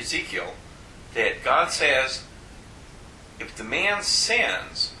Ezekiel that God says, if the man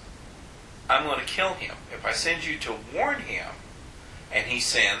sins, I'm going to kill him. If I send you to warn him and he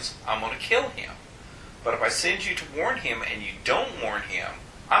sins, I'm going to kill him. But if I send you to warn him and you don't warn him,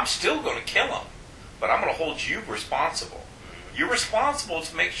 I'm still going to kill him. But I'm going to hold you responsible. You're responsible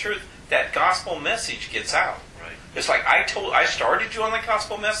to make sure that gospel message gets out. Right. It's like I started you on the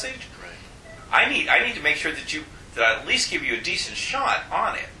gospel message. Right. I need to make sure that I at least give you a decent shot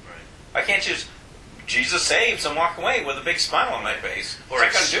on it. Right. I can't just Jesus saves and walk away with a big smile on my face. Or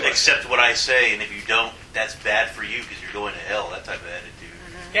accept what I say, and if you don't, that's bad for you because you're going to hell. That type of attitude.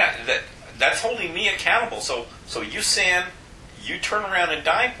 Mm-hmm. Yeah, that's holding me accountable. So you sin, you turn around and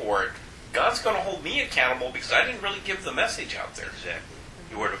die for it. God's going to hold me accountable because I didn't really give the message out there. Exactly.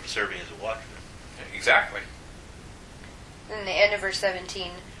 You weren't serving as a watchman. Exactly. In the end of verse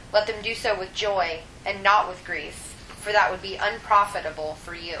 17, let them do so with joy and not with grief, for that would be unprofitable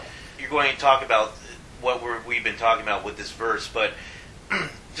for you. You're going to talk about what we've been talking about with this verse, but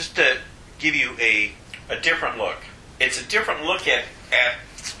just to give you a different look. It's a different look at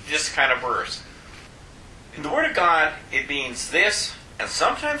this kind of verse. In the Word of God, it means this, and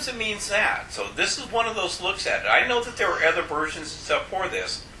sometimes it means that. So this is one of those looks at it. I know that there are other versions and stuff for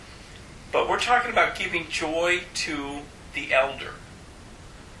this, but we're talking about giving joy to the elder.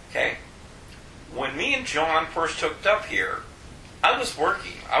 Okay? When me and John first hooked up here, I was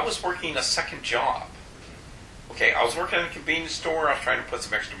working a second job. Okay, I was working in a convenience store. I was trying to put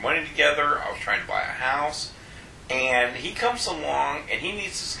some extra money together. I was trying to buy a house. And he comes along and he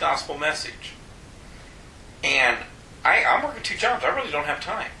needs this gospel message. And I'm working 2 jobs. I really don't have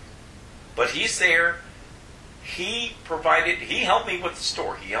time. But he's there. He helped me with the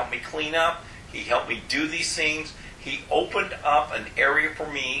store. He helped me clean up. He helped me do these things. He opened up an area for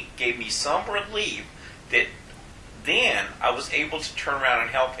me, gave me some relief that then I was able to turn around and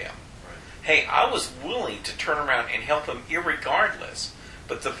help him. Right. Hey, I was willing to turn around and help him irregardless.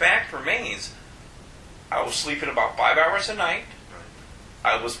 But the fact remains, I was sleeping about 5 hours a night.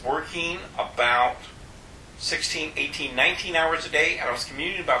 Right. I was working about 16, 18, 19 hours a day, and I was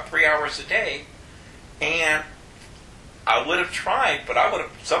commuting about 3 hours a day. And I would have tried, but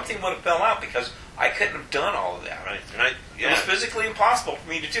something would have fell out because I couldn't have done all of that. Right. It was physically impossible for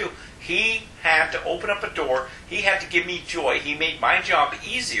me to do. He had to open up a door. He had to give me joy. He made my job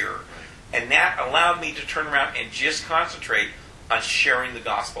easier. And that allowed me to turn around and just concentrate on sharing the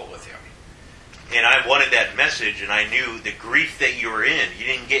gospel with him. And I wanted that message, and I knew the grief that you were in. You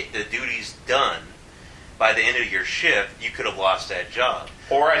didn't get the duties done by the end of your shift. You could have lost that job.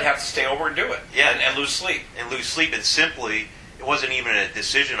 Or I'd have to stay over and do it. Yeah. And lose sleep. And lose sleep. And simply, it wasn't even a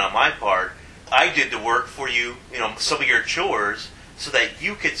decision on my part. I did the work for you, some of your chores, so that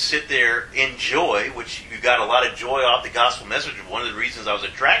you could sit there, enjoy, which you got a lot of joy off the gospel message. One of the reasons I was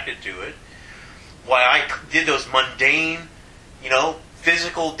attracted to it. Why I did those mundane,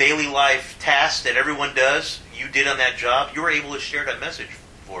 physical daily life tasks that everyone does, you did on that job, you were able to share that message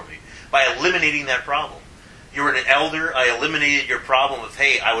for me by eliminating that problem. You were an elder, I eliminated your problem of,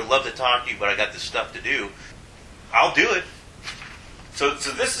 hey, I would love to talk to you, but I got this stuff to do. I'll do it. So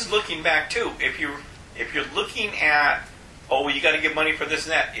this is looking back too. If you're looking at, you got to get money for this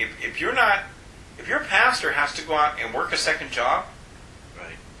and that. If your pastor has to go out and work a second job,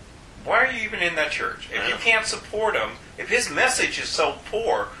 right? Why are you even in that church? If you can't support him, if his message is so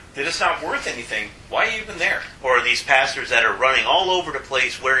poor that it's not worth anything, why are you even there? Or these pastors that are running all over the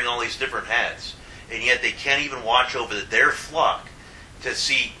place wearing all these different hats, and yet they can't even watch over their flock to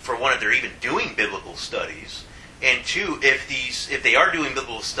see, for one, if they're even doing biblical studies, and two, if they are doing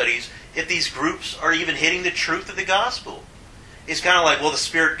biblical studies, if these groups are even hitting the truth of the gospel. It's kind of like, the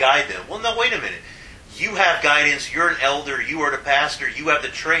Spirit guide them. Well, no, wait a minute. You have guidance, you're an elder, you are the pastor, you have the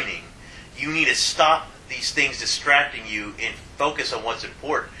training. You need to stop these things distracting you and focus on what's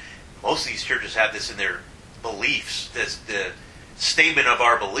important. Most of these churches have this in their beliefs, the statement of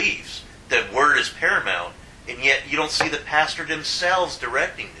our beliefs. The word is paramount, and yet you don't see the pastor themselves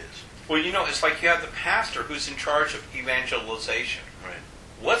directing this. Well, it's like you have the pastor who's in charge of evangelization. Right.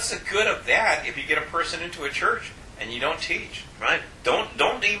 What's the good of that if you get a person into a church and you don't teach? Right.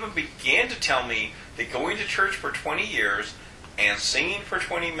 Don't even begin to tell me that going to church for 20 years and singing for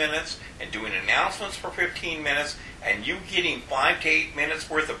 20 minutes and doing announcements for 15 minutes and you getting 5 to 8 minutes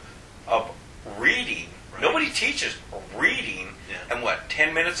worth of reading. Right. Nobody teaches reading and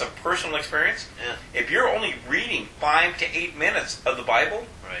 10 minutes of personal experience? Yeah. If you're only reading 5 to 8 minutes of the Bible,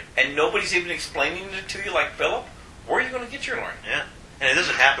 right, and nobody's even explaining it to you like Philip, where are you going to get your learning? Yeah. And it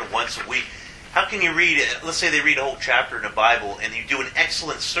doesn't happen once a week. How can you read, let's say they read a whole chapter in the Bible and you do an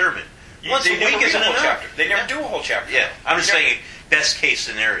excellent sermon. Once a week isn't enough. Chapter. They never do a whole chapter. Yeah. I'm just saying best case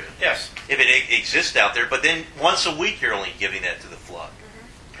scenario. Yes. If it exists out there, but then once a week you're only giving that to the flock.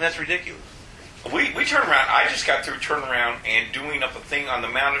 Mm-hmm. That's ridiculous. We turn around. I just got through turning around and doing up a thing on the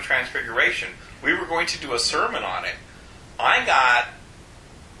Mount of Transfiguration. We were going to do a sermon on it. I got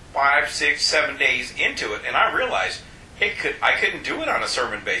 5, 6, 7 days into it, and I realized I couldn't do it on a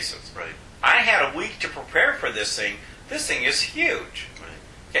sermon basis. Right. I had a week to prepare for this thing. This thing is huge. Right.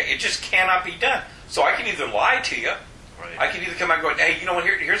 Okay, it just cannot be done. So I can either lie to you. Right. I can either come out and go, hey, you know what?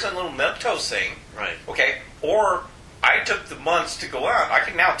 Here's a little Mentos thing. Right. Okay, or I took the months to go out. I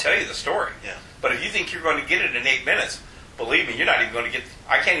can now tell you the story. Yeah. But if you think you're going to get it in 8 minutes, believe me, you're not even going to get.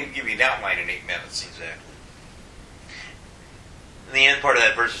 I can't even give you an outline in 8 minutes. Exactly. And the end part of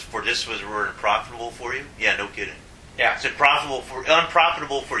that verse is, for this was word profitable for you. Yeah, no kidding. Yeah. Is it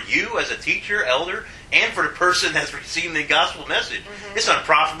unprofitable for you as a teacher, elder, and for the person that's receiving the gospel message? Mm-hmm. It's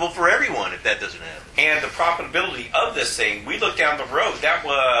unprofitable for everyone if that doesn't happen. And the profitability of this thing, we looked down the road. That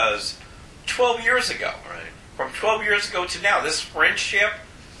was 12 years ago. Right. From 12 years ago to now, this friendship,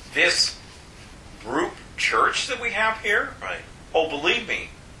 this group church that we have here. Right. Oh, believe me,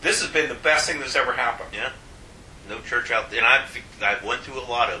 this has been the best thing that's ever happened. Yeah. No church out there, and I've went to a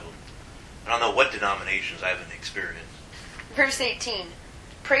lot of them. I don't know what denominations I haven't experienced. Verse 18,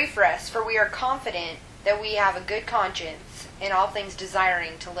 pray for us, for we are confident that we have a good conscience, in all things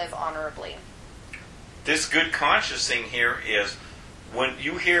desiring to live honorably. This good conscience thing here is, when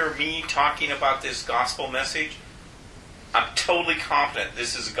you hear me talking about this gospel message, I'm totally confident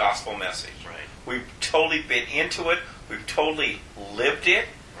this is a gospel message. Right. We've totally been into it. We've totally lived it.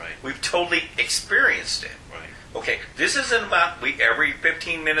 Right. We've totally experienced it. Right. Okay, this isn't about every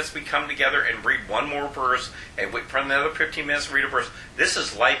 15 minutes we come together and read one more verse, and wait for another 15 minutes to read a verse. This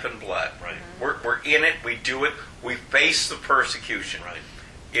is life and blood. Right. We're in it. We do it. We face the persecution. Right.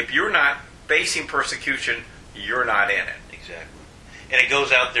 If you're not facing persecution, you're not in it. Exactly. And it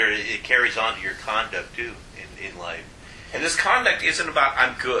goes out there. It carries on to your conduct too in life. And this conduct isn't about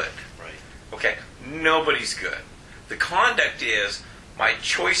I'm good. Right. Okay, nobody's good. The conduct is my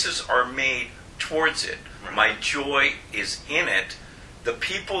choices are made towards it. Right. My joy is in it. The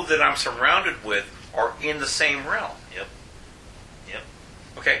people that I'm surrounded with are in the same realm. Yep. Yep.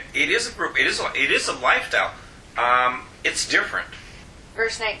 Okay, it is a group. It is a lifestyle. It's different.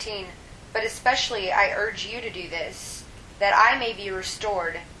 Verse 19, but especially I urge you to do this, that I may be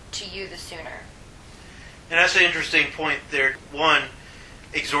restored to you the sooner. And that's an interesting point there. One,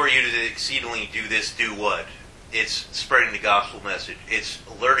 exhort you to exceedingly do this, do what? It's spreading the gospel message. It's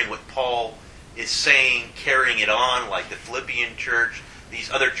learning what Paul is saying, carrying it on, like the Philippian church, these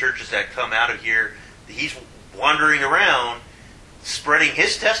other churches that come out of here. He's wandering around, spreading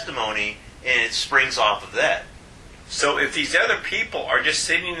his testimony, and it springs off of that. So if these other people are just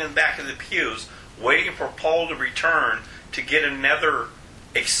sitting in the back of the pews, waiting for Paul to return to get another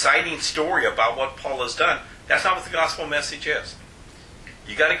exciting story about what Paul has done, that's not what the gospel message is.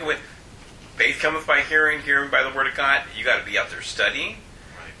 You got to go in. Faith cometh by hearing, hearing by the word of God. You got to be out there studying.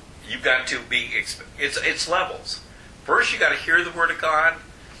 Right. You've got to be. It's levels. First, you got to hear the word of God.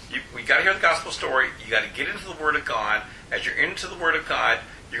 We got to hear the gospel story. You got to get into the word of God. As you're into the word of God,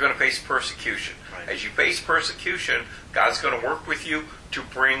 you're going to face persecution. Right. As you face persecution, God's going to work with you to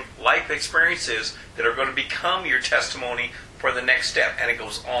bring life experiences that are going to become your testimony for the next step. And it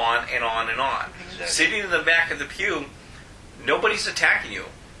goes on and on and on. Exactly. Sitting in the back of the pew, nobody's attacking you.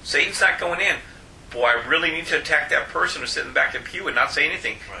 Satan's not going in. Boy, I really need to attack that person who's sitting in the back of the pew and not say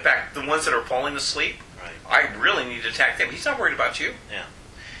anything. Right. In fact, the ones that are falling asleep, Right. I really need to attack them. He's not worried about you. Yeah.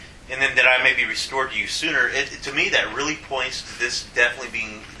 And then that I may be restored to you sooner. To me, that really points to this definitely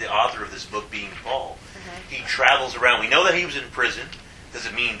being the author of this book being Paul. Mm-hmm. He travels around. We know that he was in prison. Does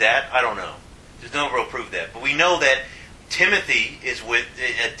it mean that? I don't know. There's no real proof of that. But we know that Timothy is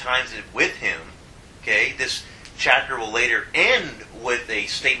at times with him. Okay, this chapter will later end with a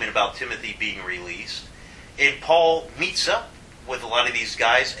statement about Timothy being released. And Paul meets up with a lot of these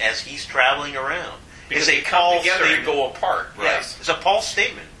guys as he's traveling around. Because they come together and go apart. Right. Yes, it's a Paul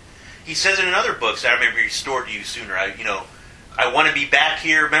statement. He says in other books that I may be restored to you sooner. I want to be back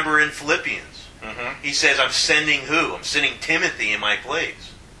here. Remember in Philippians, he says, "I'm sending who? I'm sending Timothy in my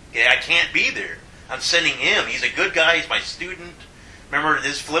place. Okay, I can't be there. I'm sending him. He's a good guy. He's my student." Remember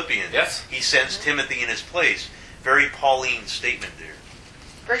this Philippians? Yes. He sends Timothy in his place. Very Pauline statement there.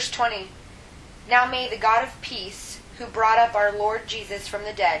 Verse 20, now may the God of peace, who brought up our Lord Jesus from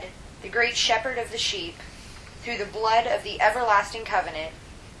the dead, the great shepherd of the sheep, through the blood of the everlasting covenant,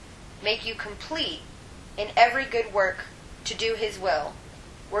 make you complete in every good work to do his will,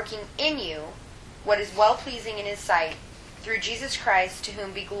 working in you what is well-pleasing in his sight, through Jesus Christ, to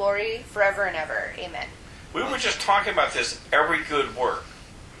whom be glory forever and ever. Amen. We were just talking about this every good work.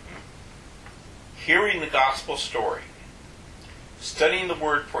 Hearing the gospel story, studying the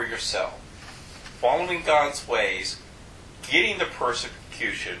word for yourself, following God's ways, getting the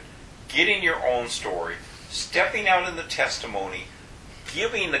persecution, getting your own story, stepping out in the testimony,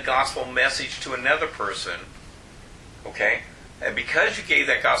 giving the gospel message to another person, okay? And because you gave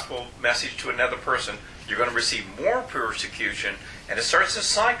that gospel message to another person, you're going to receive more persecution, and it starts a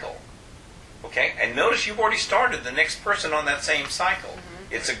cycle, okay? And notice you've already started the next person on that same cycle.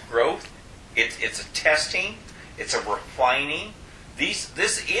 Mm-hmm. It's a growth, it's a testing, it's a refining. This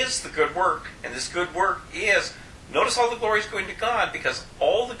is the good work, and this good work is, notice all the glory is going to God, because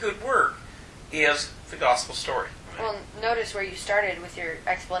all the good work is the gospel story. Well, notice where you started with your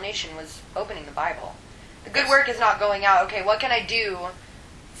explanation was opening the Bible. The good work is not going out, okay, what can I do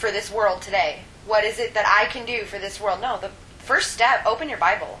for this world today? What is it that I can do for this world? No, the first step, open your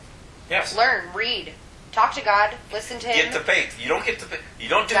Bible. Yes. Learn, read, talk to God, listen to Him. Get the faith. You don't do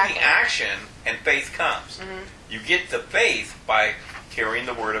Exactly. the action and faith comes. Mm-hmm. You get the faith by hearing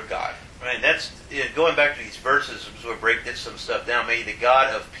the word of God. Right, and that's going back to these verses. We'll break some stuff down. May the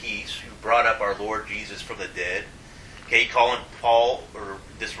God of peace, who brought up our Lord Jesus from the dead, okay, calling Paul or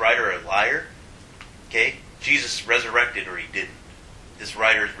this writer a liar. Okay, Jesus resurrected or he didn't. This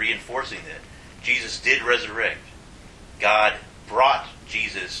writer is reinforcing that Jesus did resurrect. God brought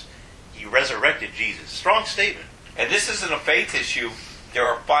Jesus. He resurrected Jesus. Strong statement. And this isn't a faith issue. There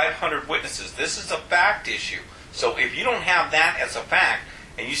are 500 witnesses. This is a fact issue. So if you don't have that as a fact,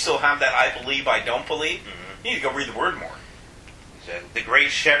 and you still have that I believe, I don't believe, you need to go read the Word more. Exactly. The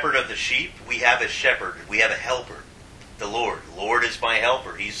great shepherd of the sheep, we have a shepherd. We have a helper. The Lord. The Lord is my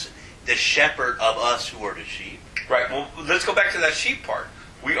helper. He's the shepherd of us who are the sheep. Right. Well, let's go back to that sheep part.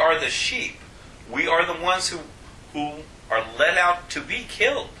 We are the sheep. We are the ones who are let out to be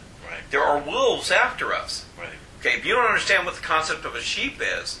killed. Right. There are wolves after us. Right. Okay, if you don't understand what the concept of a sheep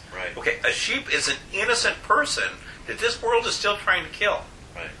is, Right. okay, a sheep is an innocent person that this world is still trying to kill.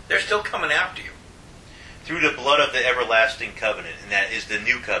 Right. They're still coming after you. Through the blood of the everlasting covenant, and that is the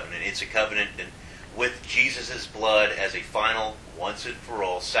new covenant. It's a covenant with Jesus' blood as a final, once and for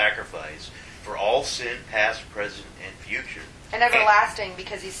all sacrifice for all sin, past, present, and future. And everlasting,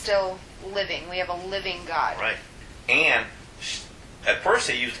 because he's still living. We have a living God. Right. And at first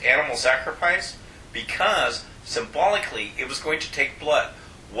they used animal sacrifice because symbolically it was going to take blood.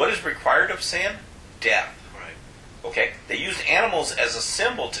 What is required of sin? Death. Right. Okay? They used animals as a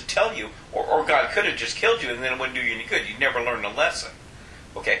symbol to tell you, or God could have just killed you and then it wouldn't do you any good. You'd never learn a lesson.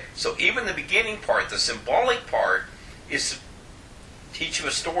 Okay? So even the beginning part, the symbolic part, is to teach you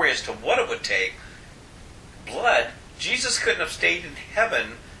a story as to what it would take. Blood. Jesus couldn't have stayed in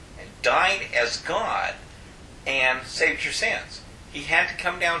heaven and died as God and saved your sins. He had to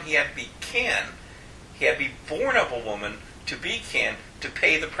come down. He had to be kin. He had to be born of a woman to be kin to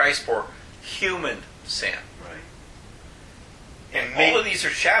pay the price for human sin. Right. And all of these are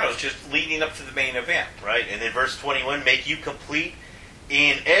shadows just leading up to the main event. Right. And then verse 21, make you complete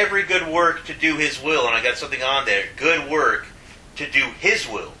in every good work to do his will. And I got something on there. Good work to do his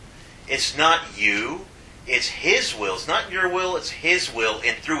will. It's not you. It's his will. It's not your will. It's his will.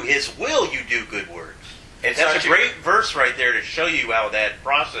 And through his will you do good works. That's a great verse right there to show you how that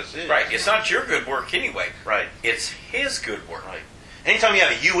process is. Right. It's not your good work anyway. Right. It's his good work. Right. Anytime you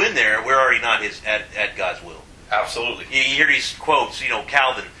have a you in there, we're already not at God's will. Absolutely. You hear these quotes,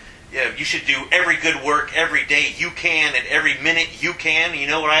 Calvin, you should do every good work every day you can and every minute you can. You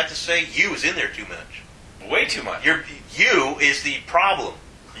know what I have to say? You is in there too much. Way too much. You is the problem.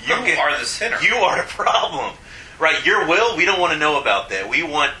 You are the sinner. You are the problem. Right. Your will, we don't want to know about that. We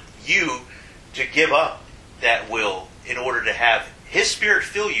want you to give up that will in order to have his Spirit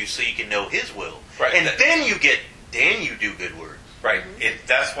fill you so you can know his will. Right. And then you do good works. Right.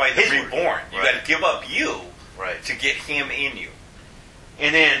 That's why the reborn. You got to give up you to get him in you.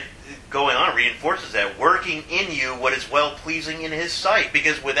 And then going on reinforces that, working in you what is well pleasing in his sight.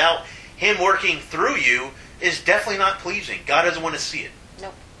 Because without him working through you is definitely not pleasing. God doesn't want to see it.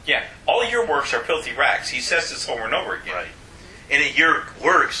 Nope. Yeah. All your works are filthy rags. He says this over and over again. Right. And your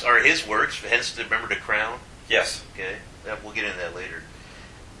works are his works, hence remember the crown. Yes. Okay. We'll get into that later.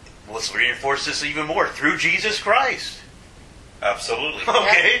 Let's reinforce this even more. Through Jesus Christ. Absolutely.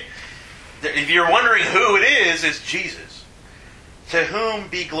 Okay. If you're wondering who it is, it's Jesus. To whom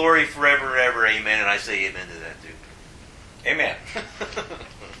be glory forever and ever. Amen. And I say amen to that too. Amen.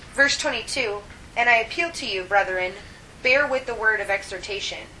 Verse 22, and I appeal to you, brethren, bear with the word of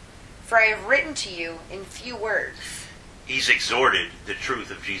exhortation, for I have written to you in few words. He's exhorted the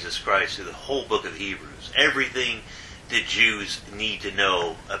truth of Jesus Christ through the whole book of Hebrews. Everything the Jews need to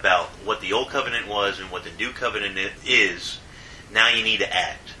know about what the Old Covenant was and what the New Covenant is, now you need to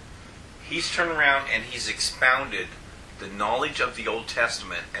act. He's turned around and he's expounded the knowledge of the Old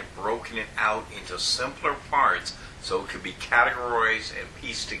Testament and broken it out into simpler parts so it could be categorized and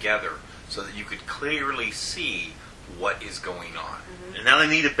pieced together so that you could clearly see what is going on. Mm-hmm. And now they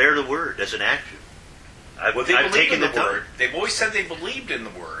need to bear the word as an action. Well, I've taken the word. They've always said they believed in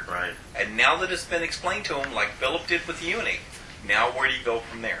the word. Right. And now that it's been explained to them, like Philip did with the eunuch, now where do you go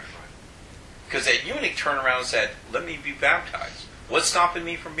from there? Because that eunuch turned around and said, let me be baptized. What's stopping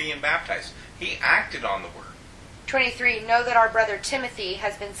me from being baptized? He acted on the word. 23, know that our brother Timothy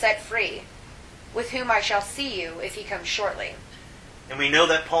has been set free, with whom I shall see you if he comes shortly. And we know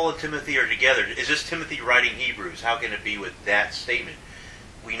that Paul and Timothy are together. Is this Timothy writing Hebrews? How can it be with that statement?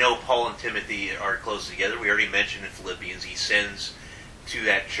 We know Paul and Timothy are close together. We already mentioned in Philippians, he sends to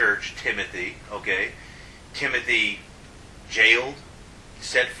that church Timothy. Okay, Timothy jailed,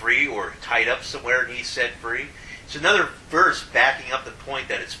 set free, or tied up somewhere, and he's set free. It's another verse backing up the point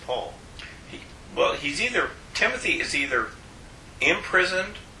that it's Paul. Timothy is either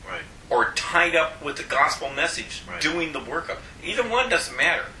imprisoned, right, or tied up with the gospel message, right, doing the work of. Either one doesn't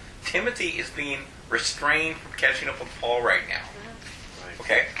matter. Timothy is being restrained from catching up with Paul right now. right.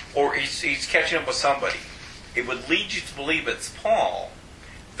 Okay? Or he's catching up with somebody. It would lead you to believe it's Paul.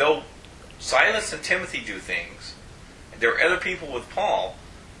 Though Silas and Timothy do things, there are other people with Paul,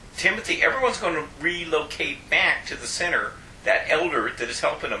 Timothy, everyone's going to relocate back to the center, that elder that is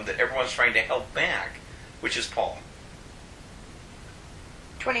helping them, that everyone's trying to help back, which is Paul.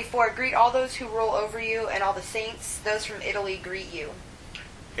 24. Greet all those who rule over you, and all the saints. Those from Italy greet you.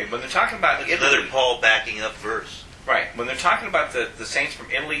 Okay, when they're talking about That's Italy, another Paul backing up verse. right? When they're talking about the saints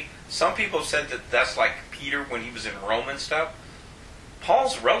from Italy, some people have said that that's like Peter when he was in Rome and stuff.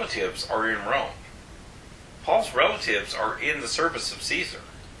 Paul's relatives are in Rome. Paul's relatives are in the service of Caesar.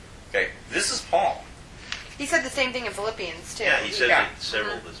 Okay, this is Paul. He said the same thing in Philippians, too. Yeah, he says Yeah. it in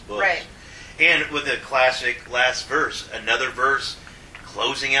several of his books. Right. And with the classic last verse, another verse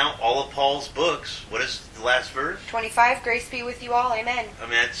closing out all of Paul's books. What is the last verse? 25. Grace be with you all. Amen. I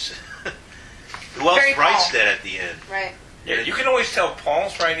mean, it's who else Very writes Paul. that at the end? Right. Yeah, you can always tell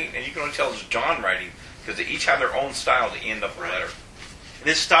Paul's writing, and you can always tell it's John writing, because they each have their own style to end up a Right. letter. And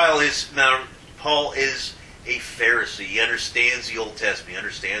his style is, now, Paul is a Pharisee. He understands the Old Testament. He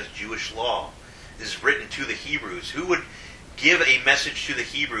understands Jewish law. This is written to the Hebrews. Who would give a message to the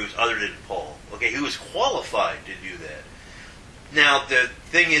Hebrews other than Paul? Okay, who is qualified to do that? Now, the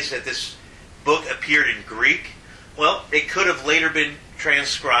thing is that this book appeared in Greek. Well, it could have later been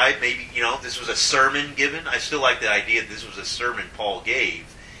transcribed. Maybe, this was a sermon given. I still like the idea that this was a sermon Paul gave,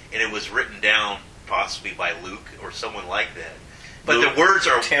 and it was written down possibly by Luke or someone like that. But Luke, the words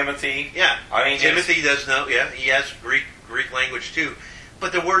are... Timothy. Yeah, I mean, Timothy does know. Yeah, he has Greek language too.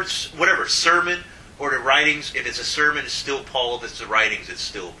 But the words, whatever, sermon or the writings, if it's a sermon, it's still Paul. If it's the writings, it's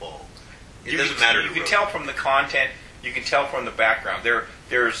still Paul. It doesn't matter. You who can wrote tell it. from the content. You can tell from the background.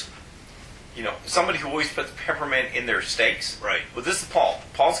 There's somebody who always puts peppermint in their steaks. Right. But this is Paul.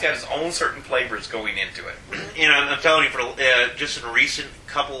 Paul's got his own certain flavors going into it. And I'm telling you, for just in a recent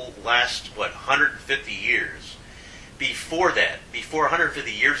last 150 years, before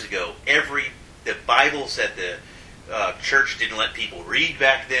 150 years ago, the Bibles that the church didn't let people read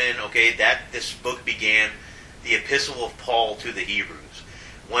back then. Okay, this book began, the Epistle of Paul to the Hebrews.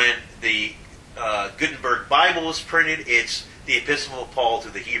 When the Gutenberg Bible was printed, it's the Epistle of Paul to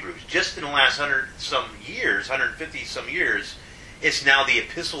the Hebrews. Just in the last 150 some years, it's now the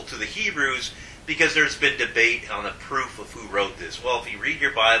Epistle to the Hebrews, because there's been debate on the proof of who wrote this. Well, if you read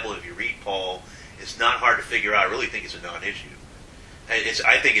your Bible, if you read Paul, it's not hard to figure out. I really think it's a non-issue.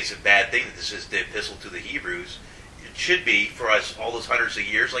 I think it's a bad thing that this is the Epistle to the Hebrews. It should be, for us, all those hundreds of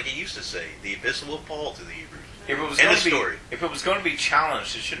years, like it used to say, the Epistle of Paul to the Hebrews. If it was End going of to be, story. if it was going to be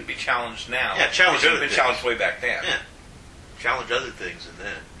challenged, it shouldn't be challenged now. Yeah, challenge It should have other been things. challenged way back then. Yeah. Challenge other things than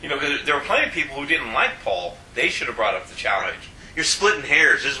that. Because there were plenty of people who didn't like Paul. They should have brought up the challenge. You're splitting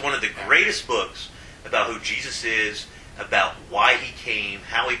hairs. This is one of the greatest books about who Jesus is, about why he came,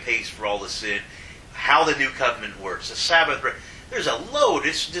 how he pays for all the sin, how the new covenant works, the Sabbath. There's a load.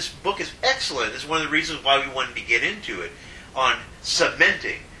 This book is excellent. This is one of the reasons why we wanted to get into it, on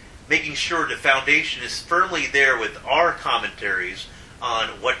cementing, making sure the foundation is firmly there with our commentaries on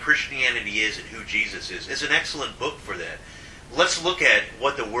what Christianity is and who Jesus is. It's an excellent book for that. Let's look at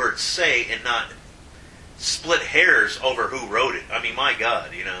what the words say and not split hairs over who wrote it. I mean, my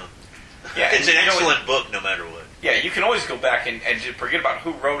God, Yeah, it's an and excellent book no matter what. Yeah, you can always go back and just forget about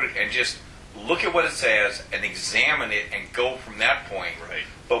who wrote it and just look at what it says and examine it and go from that point. Right.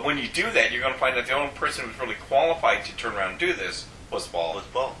 But when you do that, you're going to find that the only person who's really qualified to turn around and do this was Paul.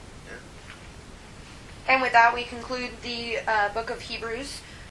 With Paul. And with that, we conclude the book of Hebrews.